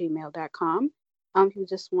podconnection@gmail.com. If you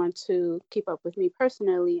just want to keep up with me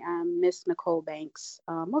personally, I'm Miss Nicole Banks,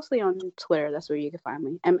 mostly on Twitter. That's where you can find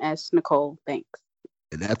me, MS Nicole Banks.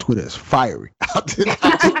 And that Twitter is fiery.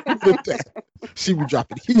 She be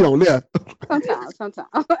dropping heat on there.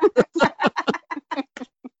 Sometimes.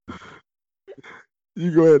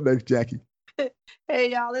 You go ahead next, Jackie.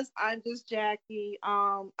 Hey y'all, I'm just Jackie.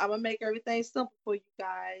 I'm gonna make everything simple for you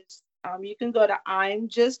guys. You can go to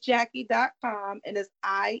imjustjackie.com, and it's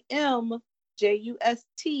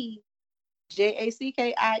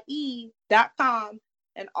IMJUSTJACKIE.com,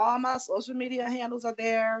 and all my social media handles are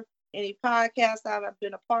there. Any podcasts I've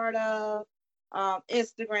been a part of,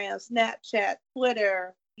 Instagram, Snapchat,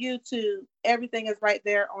 Twitter, YouTube, everything is right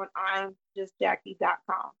there on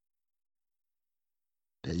imjustjackie.com.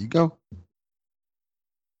 There you go.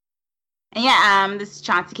 And yeah, this is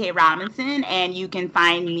Chauncey K. Robinson, and you can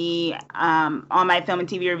find me on my film and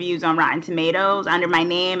TV reviews on Rotten Tomatoes under my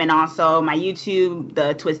name, and also my YouTube,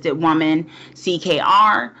 The Twisted Woman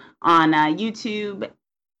CKR on YouTube.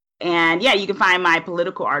 And yeah, you can find my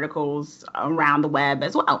political articles around the web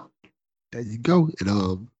as well. There you go.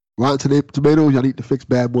 And Rotten Tomatoes, y'all need to fix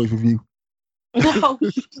Bad Boys review. No.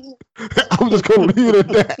 I'm just going to leave it at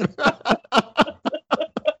that.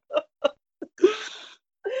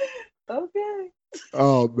 Okay.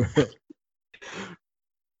 Oh, man.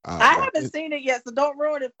 I haven't seen it yet, so don't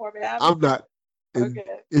ruin it for me. I'm not. Okay.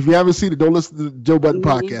 If you haven't seen it, don't listen to the Joe Budden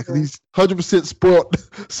podcast, because he's 100%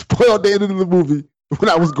 spoiled the end of the movie when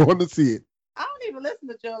I was going to see it. I don't even listen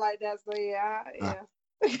to Joe like that, so yeah.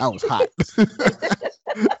 I was hot.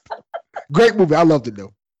 Great movie. I loved it,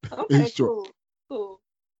 though. Okay, cool. All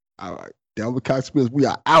right. Delvin Cox Experience, we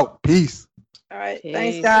are out. Peace. All right. Peace.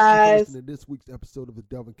 Thanks, guys. Thanks for listening to this week's episode of the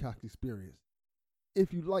Delvin Cox Experience.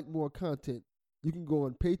 If you'd like more content, you can go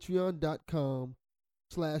on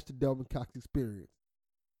patreon.com/the Delvin Cox Experience.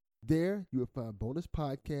 There, you will find bonus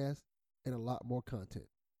podcasts and a lot more content.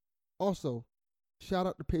 Also, shout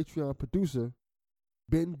out to Patreon producer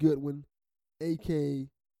Ben Goodwin, aka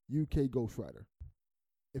UK Ghostwriter.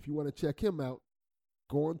 If you want to check him out,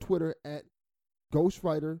 go on Twitter at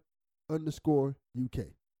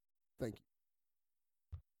Ghostwriter_UK. Thank you.